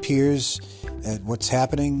peers at what's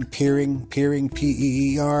happening. Peering,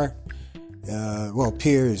 P-E-E-R.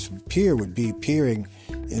 Peer would be peering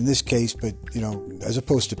in this case, but, as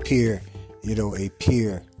opposed to peer, a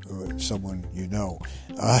peer or someone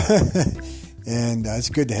And it's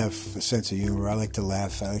good to have a sense of humor. I like to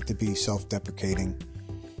laugh. I like to be self-deprecating.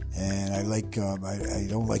 And I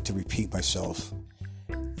don't like to repeat myself.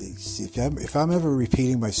 If I'm ever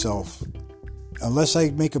repeating myself, unless I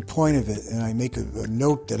make a point of it and I make a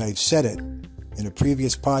note that I've said it in a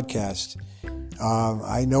previous podcast,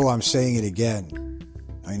 I know I'm saying it again.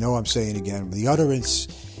 The utterance,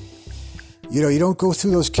 you don't go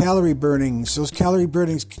through those calorie burnings. Those calorie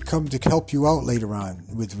burnings come to help you out later on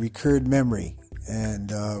with recurred memory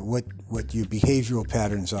and what your behavioral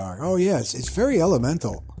patterns are. Oh, yeah, it's very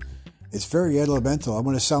elemental. It's very elemental. I'm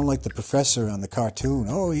going to sound like the professor on the cartoon.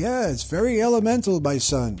 Oh, yeah, it's very elemental, my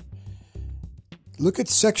son. Look at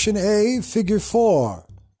section A, figure 4.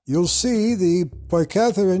 You'll see by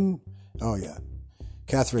Katharine... Oh, yeah.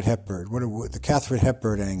 Katharine Hepburn. The Katharine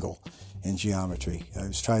Hepburn angle in geometry. I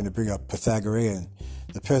was trying to bring up the Pythagorean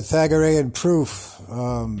proof.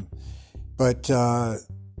 But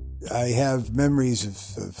I have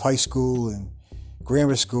memories of high school and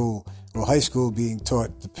grammar school. Well, high school being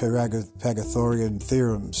taught the Pythagorean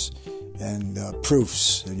theorems and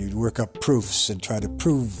proofs, and you'd work up proofs and try to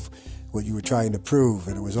prove what you were trying to prove,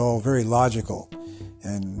 and it was all very logical.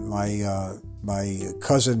 And my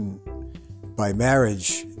cousin by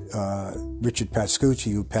marriage, Richard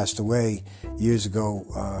Pascucci, who passed away years ago,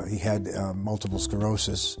 he had multiple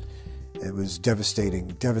sclerosis. It was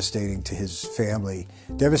devastating to his family,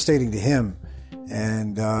 devastating to him,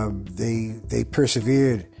 and they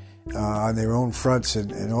persevered on their own fronts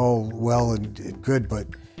and all well and good, but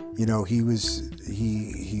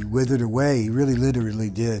he withered away. He really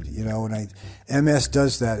literally did, and MS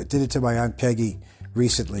does that. It did it to my Aunt Peggy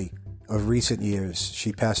recently, of recent years.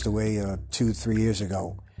 She passed away 2-3 years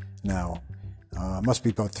ago now. Must be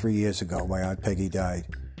about 3 years ago. My Aunt Peggy died.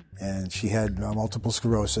 And she had multiple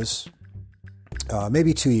sclerosis.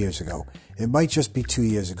 Maybe 2 years ago. It might just be 2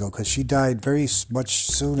 years ago because she died very much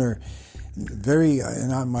sooner.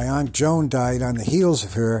 And my Aunt Joan died on the heels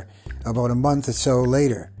of her about a month or so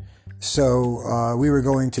later. So we were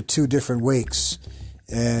going to 2 different wakes,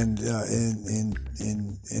 and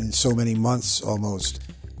in so many months almost,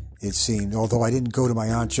 it seemed. Although I didn't go to my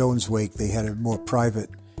Aunt Joan's wake, they had a more private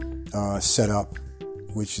setup,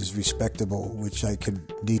 which is respectable, which I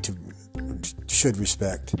should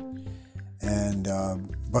respect. And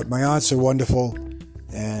but my aunts are wonderful,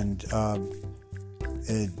 and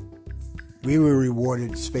we were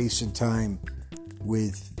rewarded space and time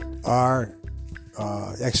with our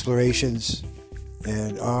explorations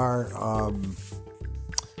and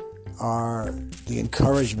the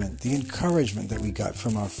encouragement that we got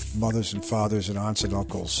from our mothers and fathers and aunts and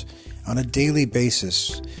uncles on a daily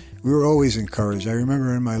basis. We were always encouraged. I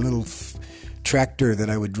remember in my little tractor that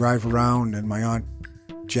I would drive around in my Aunt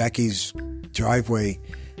Jackie's driveway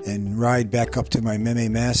and ride back up to my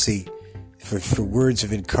Meme Massey for words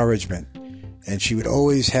of encouragement. And she would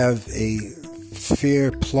always have a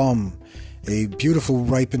fair plum, a beautiful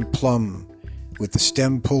ripened plum with the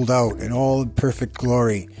stem pulled out in all perfect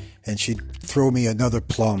glory, and she'd throw me another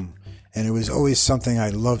plum. And it was always something I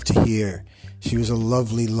loved to hear. She was a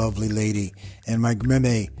lovely, lovely lady. And my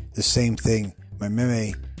Meme, the same thing. My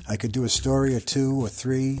Meme, I could do a story or 2 or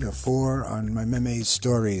 3 or 4 on my Meme's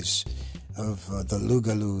stories of the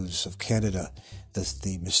Lugaloos of Canada,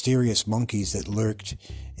 the mysterious monkeys that lurked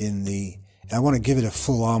in the... I want to give it a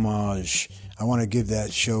full homage. I want to give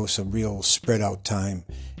that show some real spread out time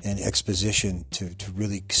and exposition to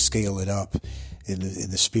really scale it up in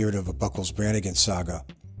the spirit of a Buckles Brannigan saga.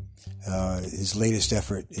 His latest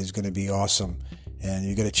effort is going to be awesome, and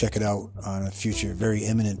you're going to check it out on a future, very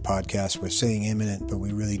imminent podcast. We're saying imminent, but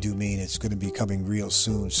we really do mean it's going to be coming real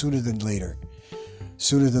soon, sooner than later.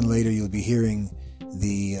 Sooner than later, you'll be hearing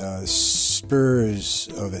the spurs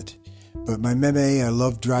of it. But my Meme, I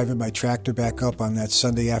loved driving my tractor back up on that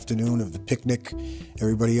Sunday afternoon of the picnic.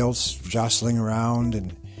 Everybody else jostling around,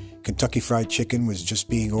 and Kentucky Fried Chicken was just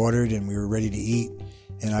being ordered, and we were ready to eat.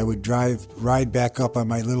 And I would ride back up on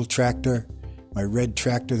my little tractor, my red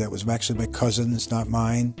tractor that was actually my cousin's, not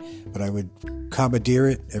mine. But I would commandeer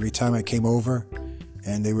it every time I came over,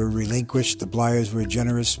 and they were relinquished. The Blyers were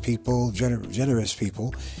generous people.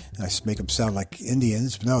 And I make them sound like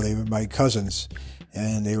Indians, but no, they were my cousins.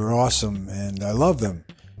 And they were awesome, and I loved them.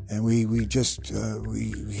 And we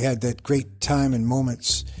had that great time and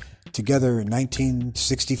moments together in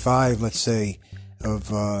 1965, let's say,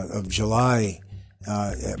 of July,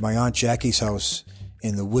 at my Aunt Jackie's house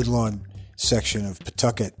in the Woodlawn section of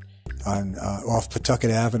Pawtucket, off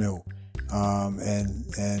Pawtucket Avenue. I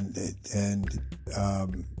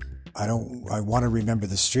want to remember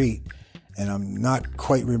the street, and I'm not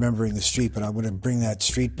quite remembering the street, but I'm going to bring that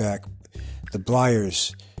street back. The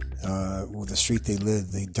Blyers, with the street they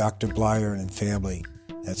lived, the Dr. Blyer and family.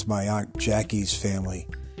 That's my Aunt Jackie's family,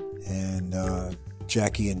 and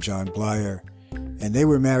Jackie and John Blyer. And they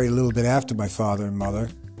were married a little bit after my father and mother.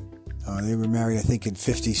 They were married, I think, in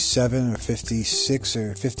 57 or 56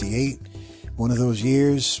 or 58. One of those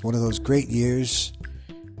years, one of those great years,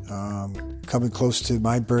 coming close to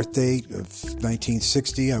my birthday of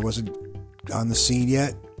 1960. I wasn't on the scene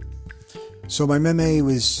yet. So my Meme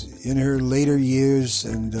was in her later years,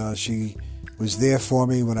 and she was there for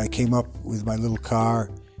me when I came up with my little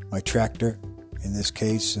car, my tractor in this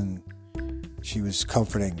case, and she was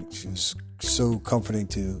comforting. She was so comforting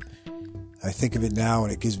I think of it now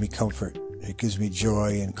and it gives me comfort. It gives me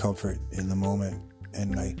joy and comfort in the moment,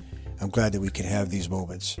 and I'm glad that we can have these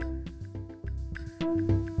moments.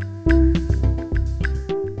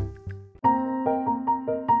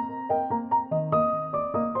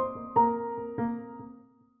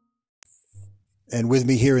 And with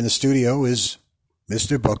me here in the studio is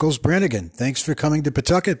Mr. Buckles Brannigan. Thanks for coming to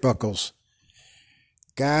Pawtucket, Buckles.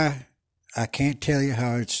 Guy, I can't tell you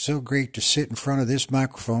how it's so great to sit in front of this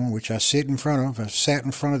microphone, which I sit in front of. I've sat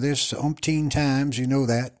in front of this umpteen times, you know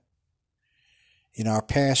that. In our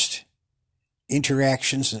past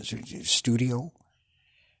interactions in the studio,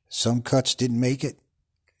 some cuts didn't make it.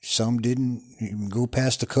 Some didn't even go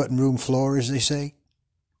past the cutting room floor, as they say,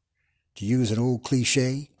 to use an old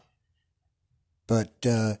cliche. But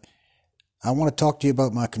I want to talk to you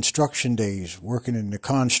about my construction days working in the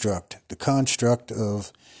construct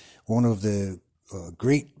of one of the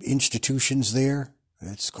great institutions there.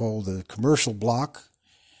 It's called the Commercial Block,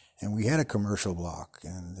 And we had a commercial block,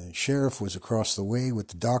 and the sheriff was across the way with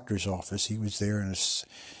the doctor's office. He was there in a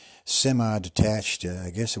semi-detached,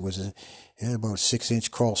 I guess it had about a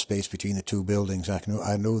 6-inch crawl space between the two buildings. I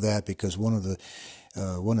know that because one of the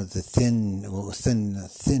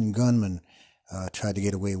thin gunmen tried to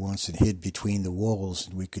get away once and hid between the walls,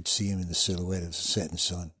 and we could see him in the silhouette of the setting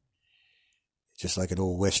sun. Just like an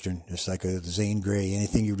old Western, just like a Zane Grey.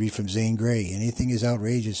 Anything you read from Zane Grey, anything is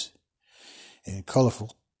outrageous and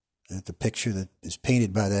colorful. The picture that is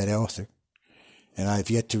painted by that author. And I've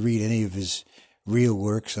yet to read any of his real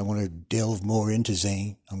works. I want to delve more into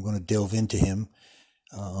Zane. I'm going to delve into him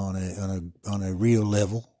on a real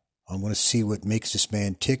level. I want to see what makes this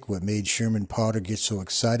man tick, what made Sherman Potter get so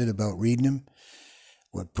excited about reading him,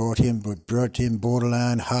 what brought him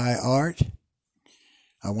borderline high art.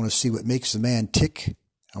 I want to see what makes the man tick.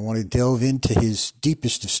 I want to delve into his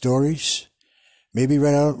deepest of stories. Maybe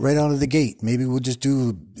right out of the gate. Maybe we'll just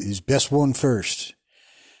do his best one first.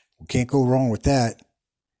 We can't go wrong with that.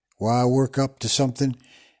 Why work up to something,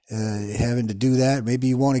 having to do that? Maybe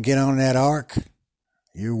you want to get on that arc.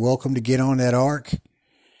 You're welcome to get on that arc.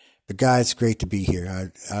 But guys, it's great to be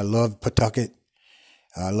here. I love Pawtucket.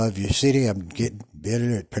 I love your city. I'm getting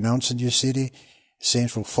better at pronouncing your city.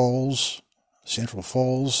 Central Falls.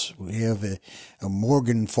 We have a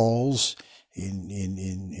Morgan Falls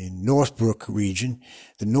in Northbrook region.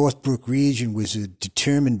 The Northbrook region was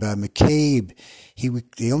determined by McCabe.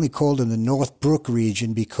 They only called him the Northbrook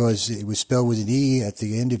region because it was spelled with an E at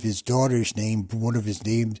the end of his daughter's name. One of his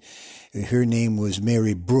names, her name was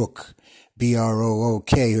Mary Brook, Brook,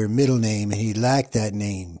 her middle name, and he liked that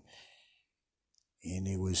name. And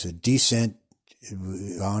it was a descent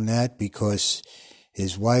on that because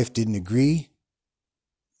his wife didn't agree.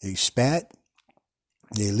 They spat.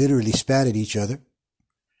 They literally spat at each other.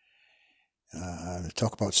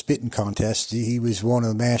 Talk about spitting contests. He was one of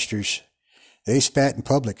the masters. They spat in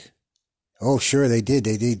public. Oh, sure they did.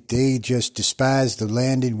 They just despised the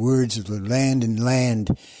land and words of the land and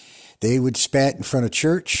land. They would spat in front of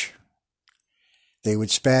church. They would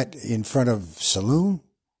spat in front of saloon.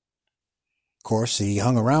 Of course, he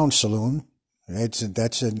hung around saloon. That's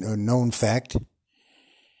a known fact.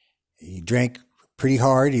 He drank pretty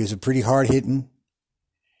hard. He was a pretty hard-hitting.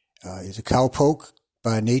 He's a cowpoke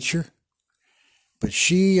by nature. But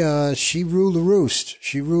she ruled the roost.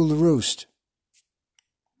 She ruled the roost.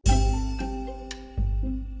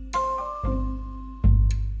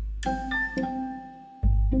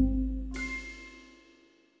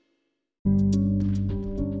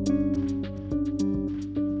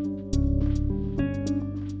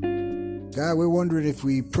 Guy, we're wondering if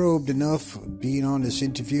we probed enough being on this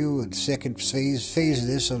interview, the second phase of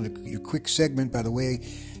this on your quick segment, by the way,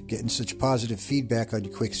 getting such positive feedback on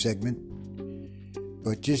your quick segment.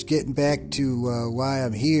 But just getting back to why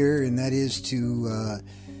I'm here, and that is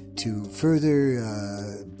to further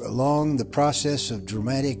along the process of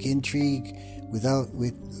dramatic intrigue with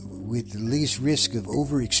the least risk of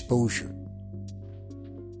overexposure.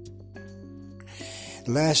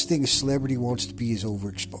 The last thing a celebrity wants to be is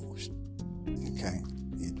overexposed. Okay,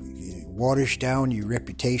 it waters down your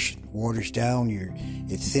reputation,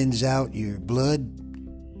 it thins out your blood.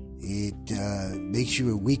 It makes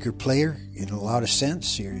you a weaker player in a lot of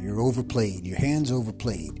sense. You're overplayed. Your hand's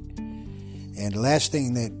overplayed. And the last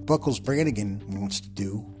thing that Buckles Brannigan wants to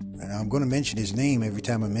do, and I'm going to mention his name every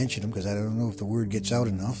time I mention him because I don't know if the word gets out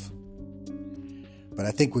enough, but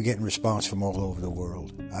I think we're getting response from all over the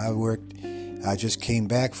world. I just came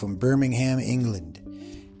back from Birmingham, England,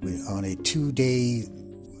 on a 2-day,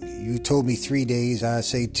 you told me 3 days, I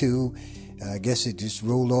say 2, I guess it just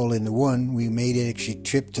rolled all into one. We made an actually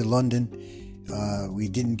trip to London. We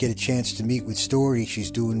didn't get a chance to meet with Story. She's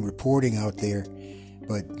doing reporting out there.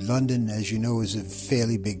 But London, as you know, is a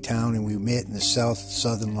fairly big town, and we met in the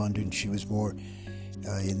southern London. She was more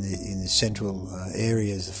in the central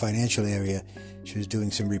areas, the financial area. She was doing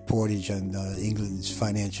some reportage on England's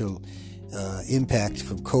financial impact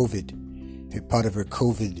from COVID. Part of her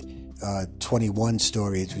COVID 21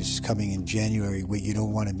 story, which is coming in January. You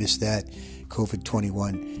don't want to miss that. COVID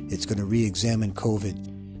 21. It's going to re-examine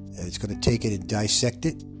COVID. It's going to take it and dissect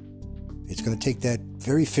it. It's going to take that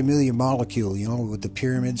very familiar molecule, with the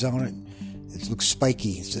pyramids on it. It looks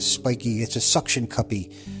spiky. It's a suction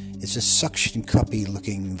cuppy. It's a suction cuppy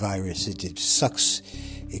looking virus. It sucks.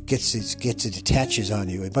 It attaches on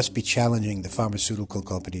you. It must be challenging the pharmaceutical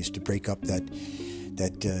companies to break up that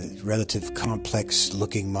relative complex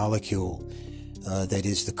looking molecule that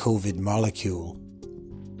is the COVID molecule.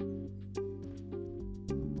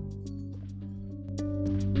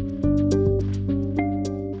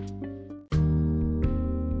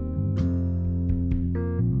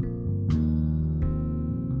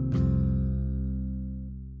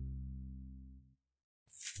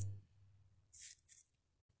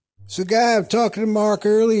 So, Guy, I'm talking to Mark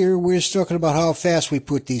earlier. We were talking about how fast we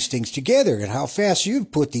put these things together and how fast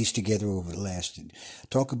you've put these together over the last.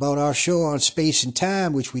 Talk about our show on space and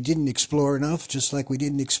time, which we didn't explore enough, just like we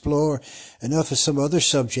didn't explore enough of some other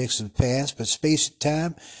subjects of the past. But space and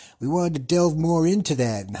time, we wanted to delve more into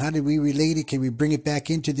that. And how did we relate it? Can we bring it back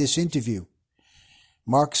into this interview?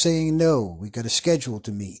 Mark saying no. We got a schedule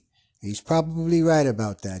to meet. He's probably right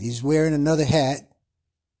about that. He's wearing another hat.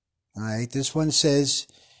 All right, this one says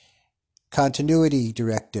continuity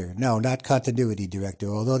director. No, not continuity director,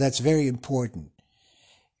 although that's very important.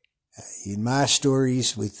 In my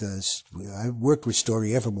stories with I worked with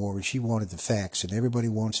Story Evermore, and she wanted the facts, and everybody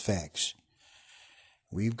wants facts.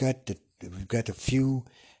 We've got a few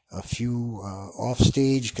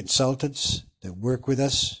offstage consultants that work with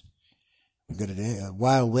us. We've got a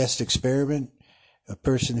Wild West experiment, a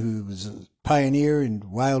person who was a pioneer in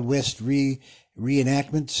Wild West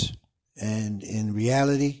reenactments and in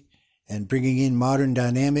reality, and bringing in modern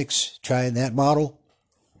dynamics, trying that model.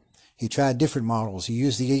 He tried different models. He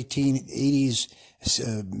used the 1880s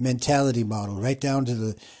mentality model, right down to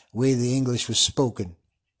the way the English was spoken.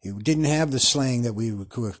 He didn't have the slang that we were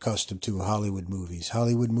accustomed to in Hollywood movies.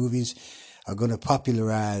 Hollywood movies are going to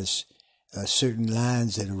popularize certain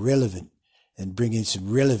lines that are relevant and bring in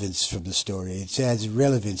some relevance from the story. It adds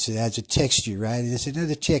relevance. It adds a texture, right? It's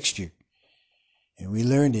another texture. And we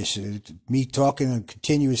learned this. Me talking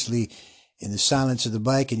continuously in the silence of the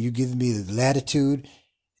bike and you giving me the latitude,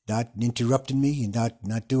 not interrupting me and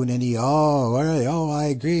not doing any, all right, I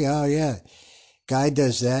agree, oh, yeah. Guy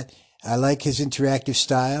does that. I like his interactive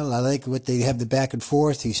style. I like what they have the back and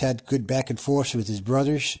forth. He's had good back and forth with his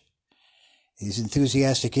brothers. He's an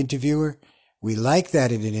enthusiastic interviewer. We like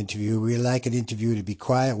that in an interview. We like an interview to be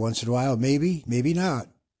quiet once in a while, maybe not.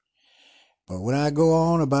 But when I go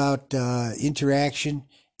on about interaction,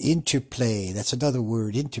 interplay, that's another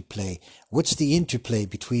word, interplay. What's the interplay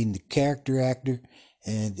between the character actor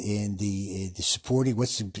and the supporting?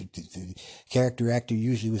 What's the character actor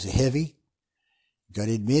usually was a heavy? Got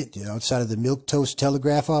to admit, outside of the milquetoast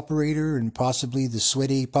telegraph operator and possibly the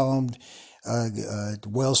sweaty-palmed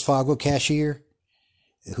Wells Fargo cashier,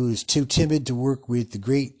 who is too timid to work with the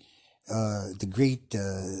great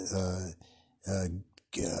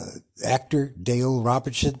actor Dale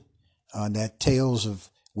Robertson on that Tales of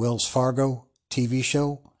Wells Fargo TV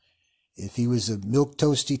show. If he was a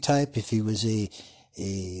milquetoasty type, if he was a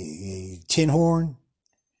tin horn,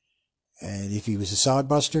 and if he was a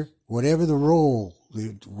sodbuster, whatever the role,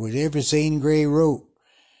 whatever Zane Grey wrote,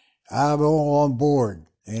 I'm all on board.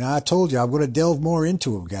 And I told you I'm going to delve more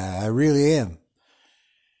into him, Guy. I really am.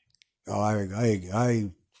 Oh,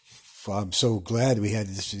 I'm so glad we had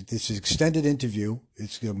this extended interview.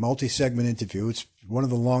 It's a multi-segment interview. It's one of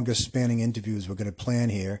the longest spanning interviews we're going to plan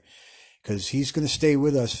here, because he's going to stay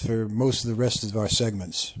with us for most of the rest of our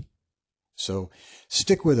segments. So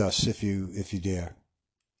stick with us if you dare.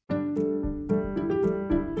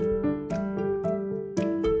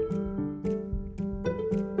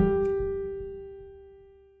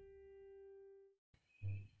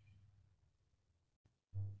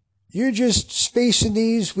 You're just spacing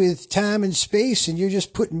these with time and space, and you're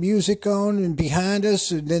just putting music on and behind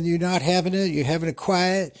us, and then you're not having it. You're having a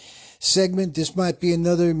quiet segment. This might be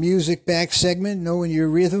another music back segment, knowing your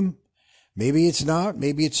rhythm. Maybe it's not.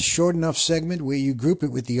 Maybe it's a short enough segment where you group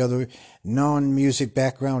it with the other non-music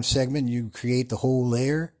background segment. You create the whole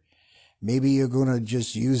layer. Maybe you're going to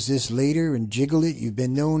just use this later and jiggle it. You've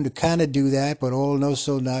been known to kind of do that, but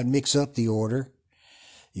also not mix up the order.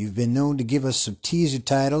 You've been known to give us some teaser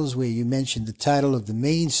titles where you mention the title of the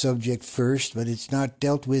main subject first, but it's not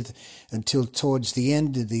dealt with until towards the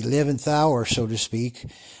end of the 11th hour, so to speak,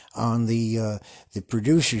 on the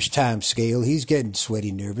producer's time scale. He's getting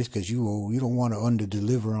sweaty nervous because you don't want to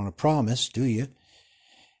under-deliver on a promise, do you?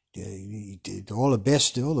 All the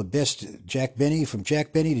best, Jack Benny, from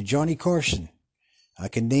Jack Benny to Johnny Carson. I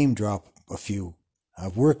can name drop a few.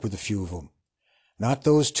 I've worked with a few of them. Not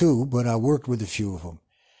those two, but I worked with a few of them.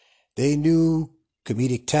 They knew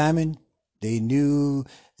comedic timing. They knew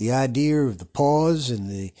the idea of the pause and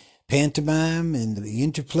the pantomime and the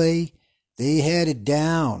interplay. They had it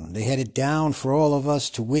down. They had it down for all of us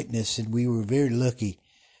to witness, and we were very lucky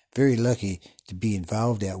to be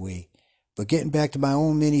involved that way. But getting back to my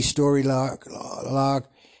own mini story log,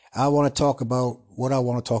 I want to talk about what I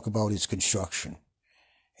want to talk about is construction.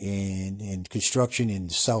 And construction in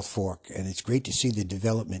the South Fork. And it's great to see the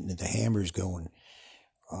development and the hammers going.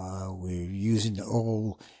 We're using the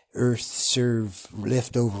old Earth Serve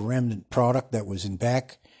leftover remnant product that was in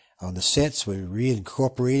back on the sets. We're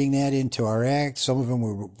reincorporating that into our act. Some of them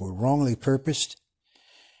were wrongly purposed.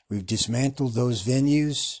 We've dismantled those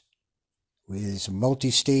venues. with a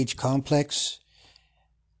multi-stage complex.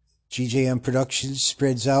 GJM Productions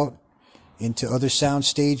spreads out into other sound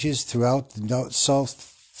stages throughout the South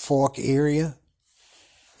Fork area.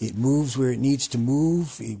 It moves where it needs to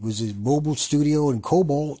move. It was a mobile studio in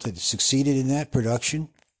Cobalt that succeeded in that production.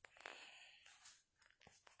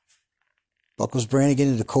 Buckles Brannigan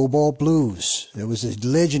and the Cobalt Blues. That was a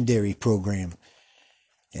legendary program.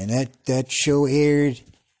 And that show aired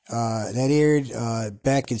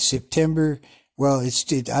back in September. Well,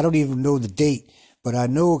 I don't even know the date, but I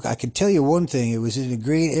know I can tell you one thing. It was in a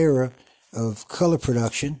great era of color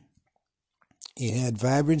production. It had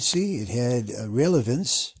vibrancy. It had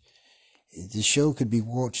relevance. The show could be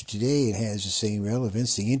watched today. It has the same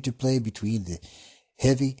relevance. The interplay between the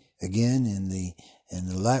heavy again and the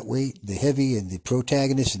lightweight, the heavy and the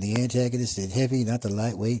protagonist and the antagonist, the heavy, not the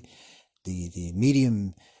lightweight, the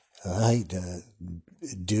medium height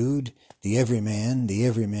dude, the everyman,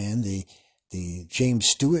 the James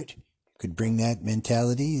Stewart could bring that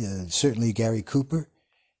mentality. Certainly Gary Cooper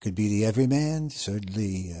could be the everyman.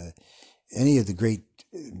 Certainly any of the great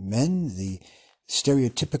men, the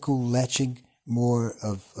stereotypical latching more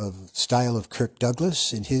of style of Kirk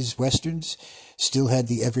Douglas in his westerns still had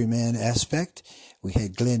the everyman aspect. We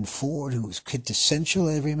had Glenn Ford, who was quintessential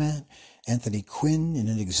everyman. Anthony Quinn in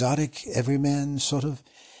an exotic everyman sort of,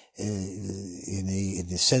 in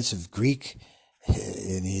the sense of Greek,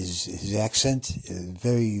 in his accent,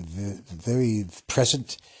 very, very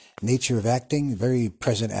present nature of acting, very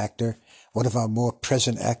present actor. One of our more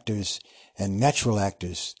present actors and natural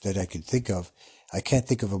actors that I could think of. I can't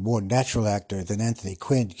think of a more natural actor than Anthony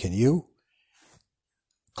Quinn. Can you?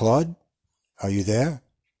 Claude, are you there?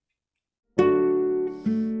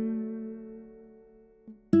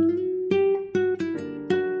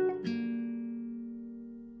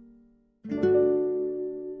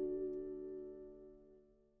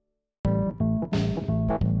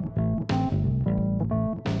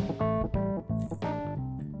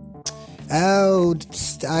 Oh,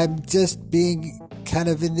 I'm just being kind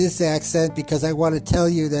of in this accent because I want to tell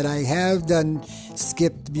you that I have done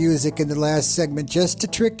skipped music in the last segment just to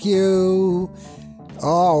trick you.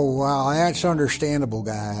 Oh, wow, that's understandable,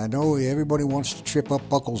 guy. I know everybody wants to trip up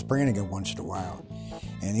Buckles Brannigan once in a while.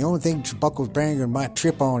 And the only thing Buckles Brannigan might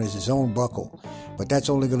trip on is his own buckle. But that's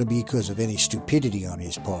only going to be because of any stupidity on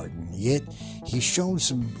his part. And yet, he's shown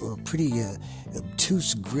some pretty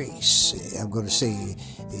obtuse grace. I'm going to say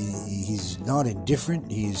he's not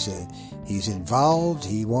indifferent. He's involved.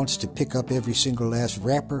 He wants to pick up every single last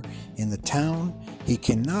rapper in the town. He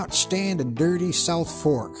cannot stand a dirty South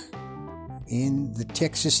Fork in the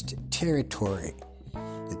Texas territory.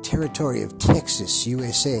 The territory of Texas,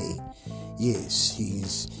 USA. Yes,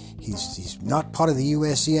 he's not part of the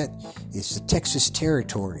U.S. yet. It's the Texas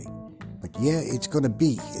territory. But yeah, it's going to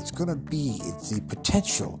be. It's the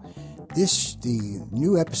potential. The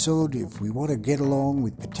new episode, if we want to get along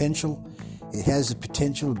with potential, it has the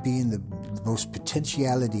potential of being the most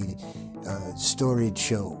potentiality storied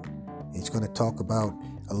show. It's going to talk about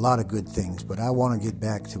a lot of good things, but I want to get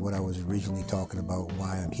back to what I was originally talking about,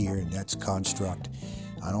 why I'm here, and that's construct.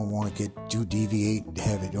 I don't want to get too deviate and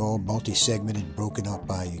have it all multi-segmented, broken up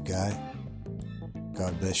by you, guy.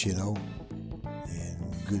 God bless you, though.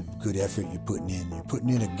 And good effort you're putting in. You're putting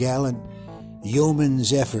in a gallant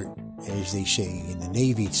yeoman's effort, as they say in the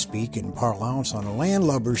Navy speak in parlance. On the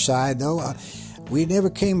landlubber side, though, we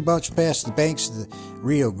never came much past the banks of the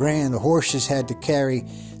Rio Grande. The horses had to carry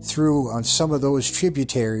through on some of those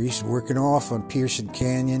tributaries, working off on Pearson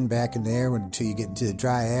Canyon back in there until you get into the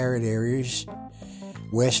dry, arid areas.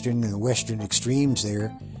 Western extremes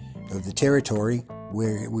there of the territory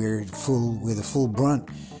where the full brunt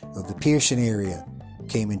of the Pearson area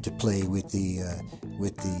came into play with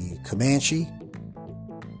the Comanche,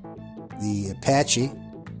 the Apache.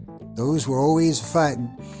 Those were always fighting.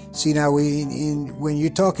 See, now when you're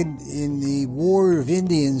talking in the War of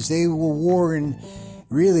Indians, they were warring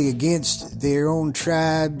really against their own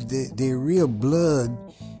tribe. Their real blood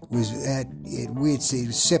was it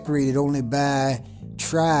was separated only by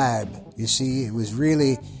tribe. You see, it was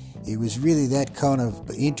really that kind of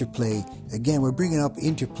interplay. Again, we're bringing up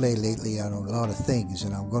interplay lately on a lot of things,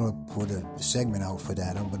 and I'm going to put a segment out for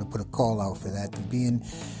that. I'm going to put a call out for that for being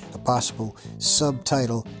a possible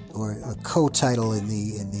subtitle or a co-title in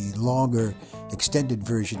the longer extended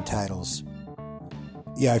version titles.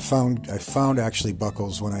 Yeah, I found actually,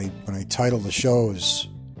 Buckles, when I title the shows,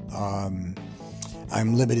 I'm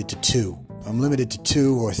limited to two. I'm limited to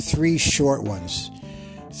 2 or 3 short ones.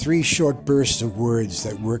 3 short bursts of words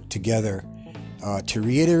that work together to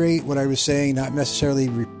reiterate what I was saying, not necessarily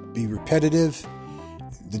be repetitive.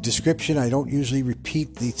 The description, I don't usually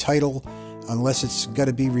repeat the title unless it's got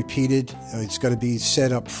to be repeated. It's got to be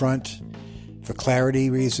said up front for clarity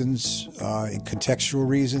reasons and contextual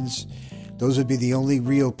reasons. Those would be the only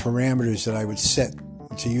real parameters that I would set,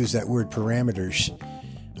 to use that word parameters,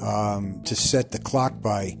 to set the clock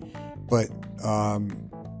by. But I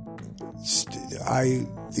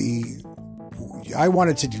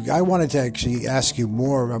wanted to actually ask you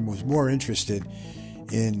more. I was more interested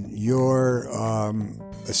in your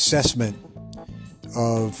assessment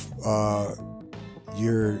of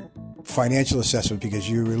your financial assessment, because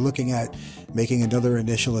you were looking at making another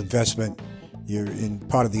initial investment. You're in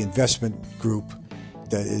part of the investment group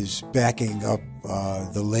that is backing up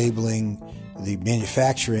the labeling, the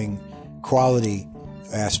manufacturing, quality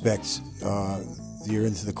aspects. You're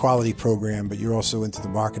into the quality program, but you're also into the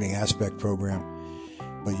marketing aspect program.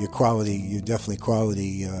 But you're definitely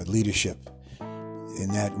quality leadership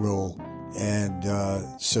in that role. And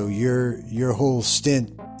so your whole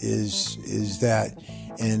stint is that,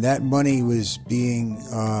 and that money was being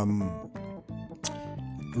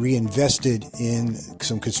reinvested in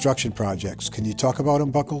some construction projects. Can you talk about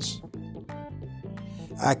them, Buckles?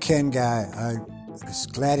 I can, Guy. I'm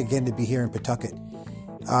glad again to be here in Pawtucket.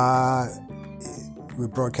 We're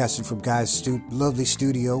broadcasting from Guy's lovely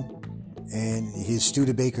studio and his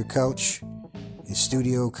Studebaker couch, his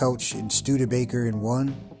studio couch in Studebaker in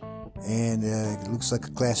one. And it looks like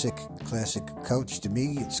a classic couch to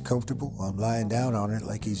me. It's comfortable. I'm lying down on it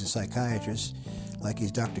like he's a psychiatrist, like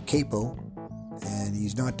he's Dr. Capo. And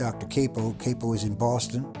he's not Dr. Capo. Capo is in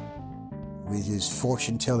Boston with his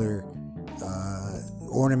fortune teller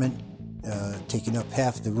ornament taking up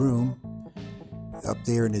half the room, up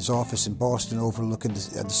there in his office in Boston, overlooking the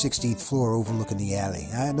 16th floor, overlooking the alley.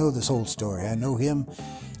 I know this whole story. I know him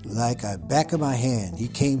like a back of my hand. He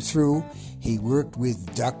came through. He worked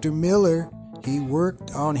with Dr. Miller. He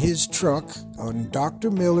worked on his truck, on Dr.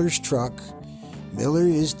 Miller's truck. Miller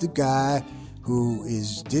is the guy who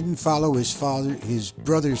didn't follow his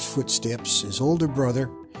brother's footsteps. His older brother,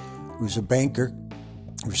 who's a banker,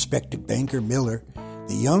 respected banker, Miller.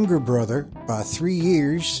 The younger brother, by 3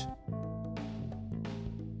 years,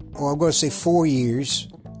 I'm going to say 4 years.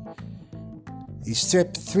 He's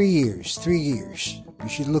 3 years. 3 years. You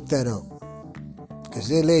should look that up, because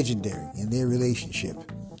they're legendary in their relationship.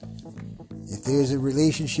 If there's a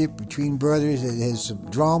relationship between brothers that has some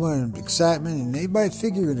drama and excitement, and they might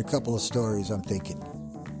figure in a couple of stories, I'm thinking.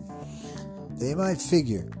 They might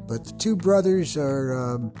figure. But the two brothers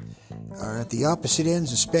are at the opposite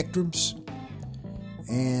ends of spectrums,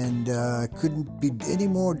 and couldn't be any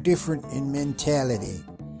more different in mentality.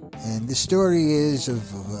 And the story is of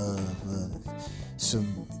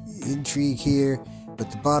some intrigue here,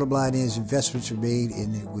 but the bottom line is investments were made,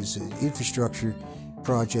 and it was an infrastructure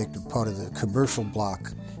project, a part of the commercial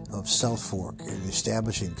block of South Fork, and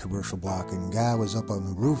establishing commercial block. And Guy was up on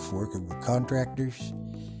the roof working with contractors,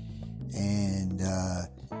 and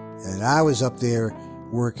I was up there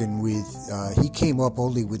working with, he came up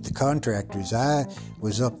only with the contractors. I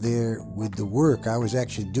was up there with the work. I was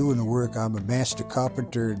actually doing the work. I'm a master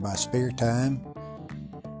carpenter in my spare time.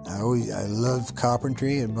 I love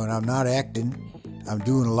carpentry, and when I'm not acting, I'm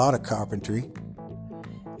doing a lot of carpentry.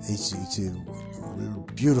 It's a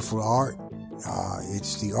beautiful art.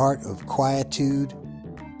 It's the art of quietude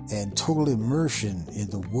and total immersion in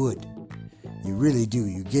the wood. You really do.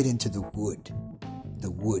 You get into the wood.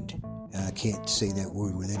 The wood. And I can't say that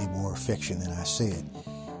word with any more affection than I say it.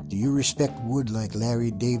 Do you respect wood like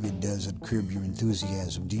Larry David does on Curb Your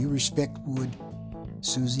Enthusiasm? Do you respect wood,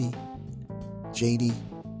 Susie, JD,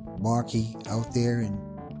 Marky, out there in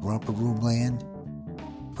Romper Room Land?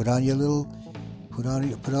 Put out your little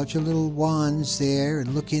wands there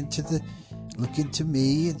and look into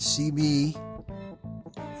me and see me.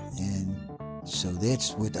 And so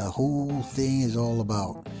that's what the whole thing is all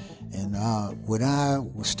about. And when I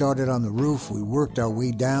started on the roof, we worked our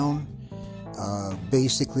way down.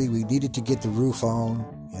 Basically, we needed to get the roof on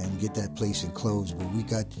and get that place enclosed, but we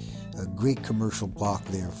got a great commercial block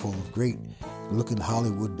there full of great looking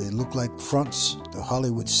Hollywood. They look like fronts, the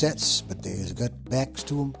Hollywood sets, but they've got backs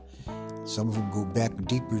to them. Some of them go back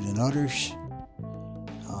deeper than others.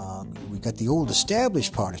 We got the old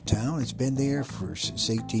established part of town. It's been there since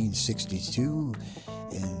 1862,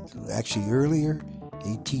 and actually earlier.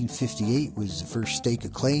 1858 was the first stake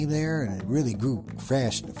of claim there, and it really grew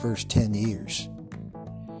fast in the first 10 years.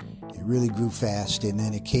 It really grew fast, and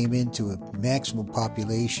then it came into a maximum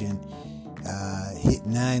population, hit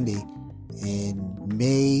 90 in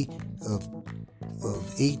May of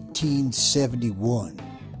 1871.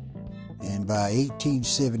 And by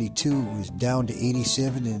 1872, it was down to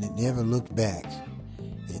 87, and it never looked back.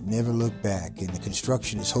 It and never look back. And the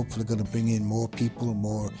construction is hopefully going to bring in more people,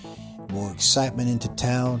 more excitement into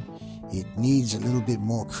town. It needs a little bit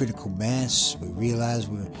more critical mass. We realize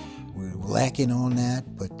we're lacking on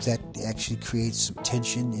that, but that actually creates some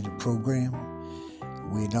tension in the program.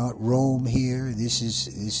 We're not Rome here. This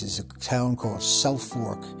is a town called South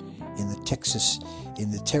Fork in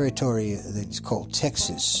the territory that's called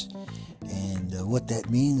Texas. And what that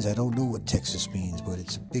means, I don't know what Texas means, but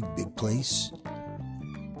it's a big, big place.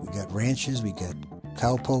 We got ranches, we got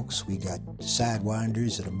cowpokes, we got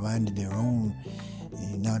sidewinders that are minding their own.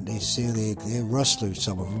 And not necessarily they're rustlers,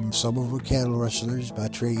 some of them. Some of them were cattle rustlers by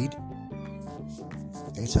trade.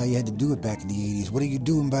 That's how you had to do it back in the 80s. What are you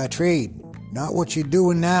doing by trade? Not what you're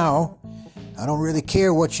doing now. I don't really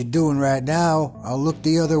care what you're doing right now. I'll look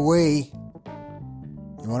the other way.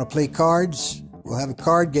 You want to play cards? We'll have a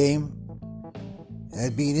card game.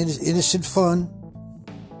 That'd be innocent fun.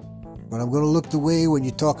 But I'm going to look the way when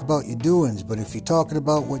you talk about your doings. But if you're talking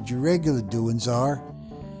about what your regular doings are,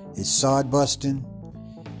 it's sod busting,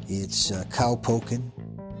 it's cow poking,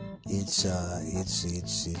 it's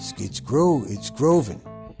groving,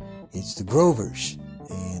 it's the grovers,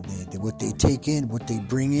 and what they take in, what they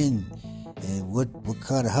bring in, and what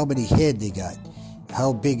kind of, how many head they got,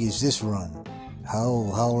 how big is this run, how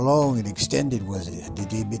long and extended was it,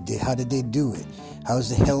 how did they do it, how's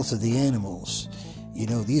the health of the animals. You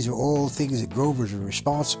know, these are all things that grovers are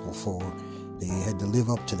responsible for. They had to live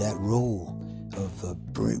up to that role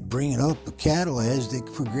of bringing up the cattle as they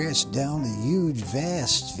progress down the huge,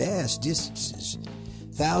 vast distances.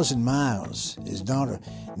 1,000 miles is not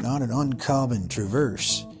an uncommon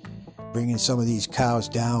traverse, bringing some of these cows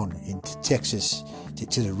down into Texas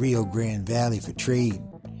to the Rio Grande Valley for trade.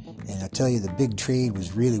 And I tell you, the big trade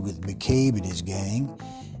was really with McCabe and his gang,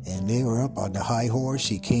 and they were up on the high horse.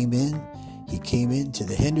 He came into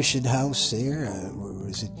the Henderson house there. What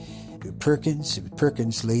was it?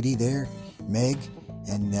 Perkins lady there, Meg,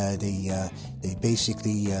 and they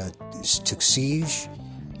basically took siege,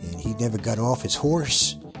 and he never got off his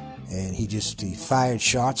horse, and he fired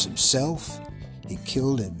shots himself. He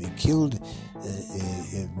killed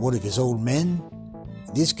one of his old men.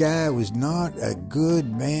 This guy was not a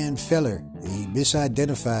good man feller. He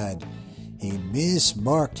misidentified. He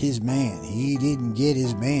mismarked his man. He didn't get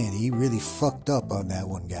his man. He really fucked up on that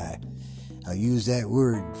one guy. I use that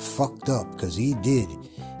word, fucked up, because he did.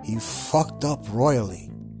 He fucked up royally.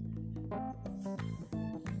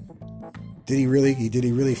 Did he really? Did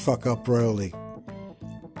he really fuck up royally?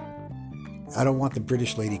 I don't want the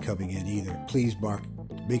British lady coming in either. Please, Mark,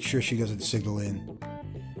 make sure she doesn't signal in.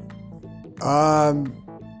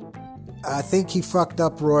 I think he fucked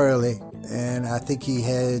up royally, and I think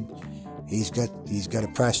he's got a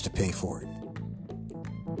price to pay for it.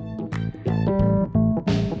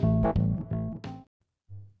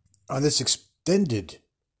 On this extended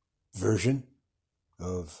version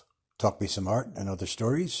of Talk Me Some Art and Other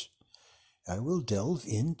Stories, I will delve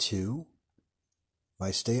into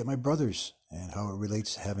my stay at my brother's and how it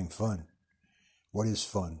relates to having fun. What is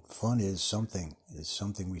fun? Fun is something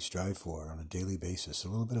we strive for on a daily basis. A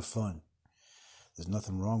little bit of fun. There's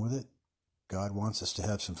nothing wrong with it. God wants us to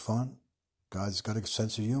have some fun. God's got a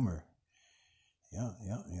sense of humor. Yeah.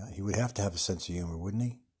 He would have to have a sense of humor, wouldn't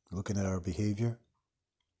he? Looking at our behavior.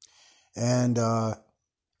 And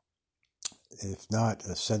if not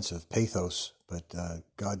a sense of pathos, but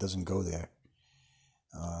God doesn't go there.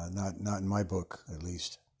 Not in my book, at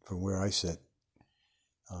least, from where I sit.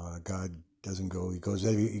 God doesn't go. He goes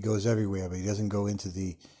everywhere, but he doesn't go into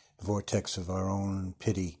the vortex of our own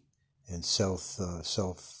pity and self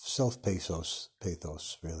pathos.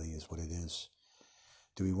 Pathos really is what it is.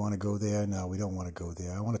 Do we want to go there? No, we don't want to go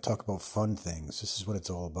there. I want to talk about fun things. This is what it's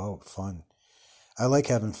all about. Fun. I like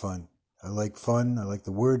having fun. I like fun. I like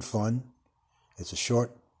the word fun. It's a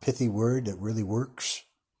short, pithy word that really works.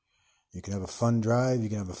 You can have a fun drive. You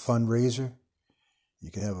can have a fundraiser.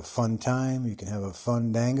 You can have a fun time. You can have a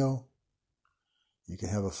fun dango. You can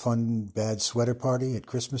have a fun bad sweater party at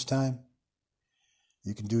Christmas time.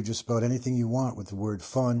 You can do just about anything you want with the word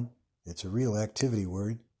fun. It's a real activity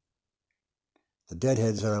word. The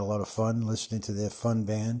Deadheads had a lot of fun listening to their fun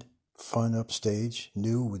band. Fun upstage.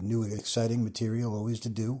 With new exciting material always to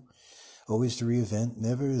do. Always to reinvent.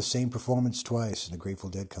 Never the same performance twice in a Grateful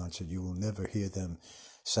Dead concert. You will never hear them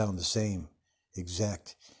sound the same.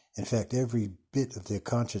 Exact. In fact, every bit of their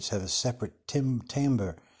concerts have a separate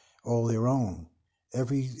timbre all their own.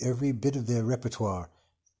 Every bit of their repertoire,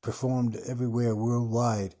 performed everywhere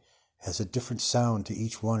worldwide, has a different sound to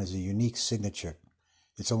each one, as a unique signature.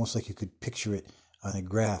 It's almost like you could picture it on a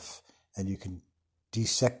graph, and you can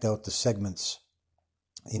dissect out the segments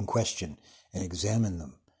in question and examine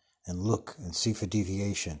them and look and see for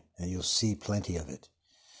deviation, and you'll see plenty of it.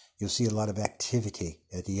 You'll see a lot of activity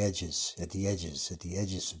at the edges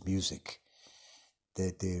of music.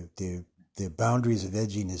 Their boundaries of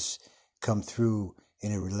edginess come through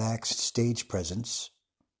in a relaxed stage presence,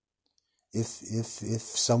 if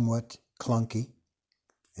somewhat clunky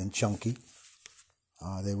and chunky.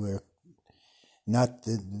 They were not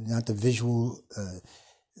the visual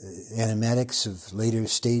animatics of later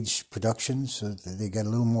stage productions, so they got a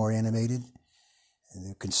little more animated. And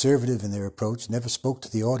they're conservative in their approach, never spoke to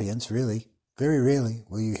the audience, really. Very rarely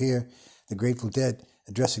will you hear the Grateful Dead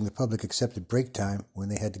addressing the public except at break time when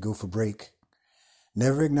they had to go for break.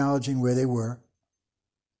 Never acknowledging where they were.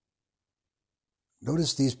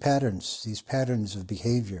 Notice these patterns of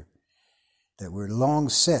behavior that were long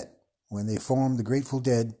set when they formed the Grateful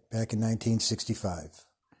Dead back in 1965.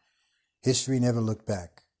 History never looked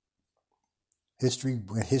back. History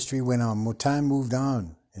went on. Time moved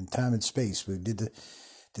on in time and space. We did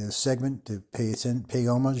the segment to pay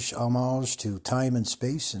homage to time and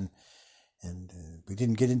space, and we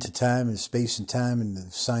didn't get into time and space and time in the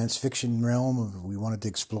science fiction realm. We wanted to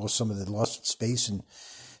explore some of the lost space in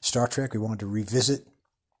Star Trek. We wanted to revisit,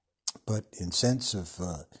 but in sense of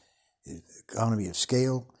economy of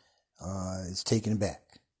scale, it's taken it back.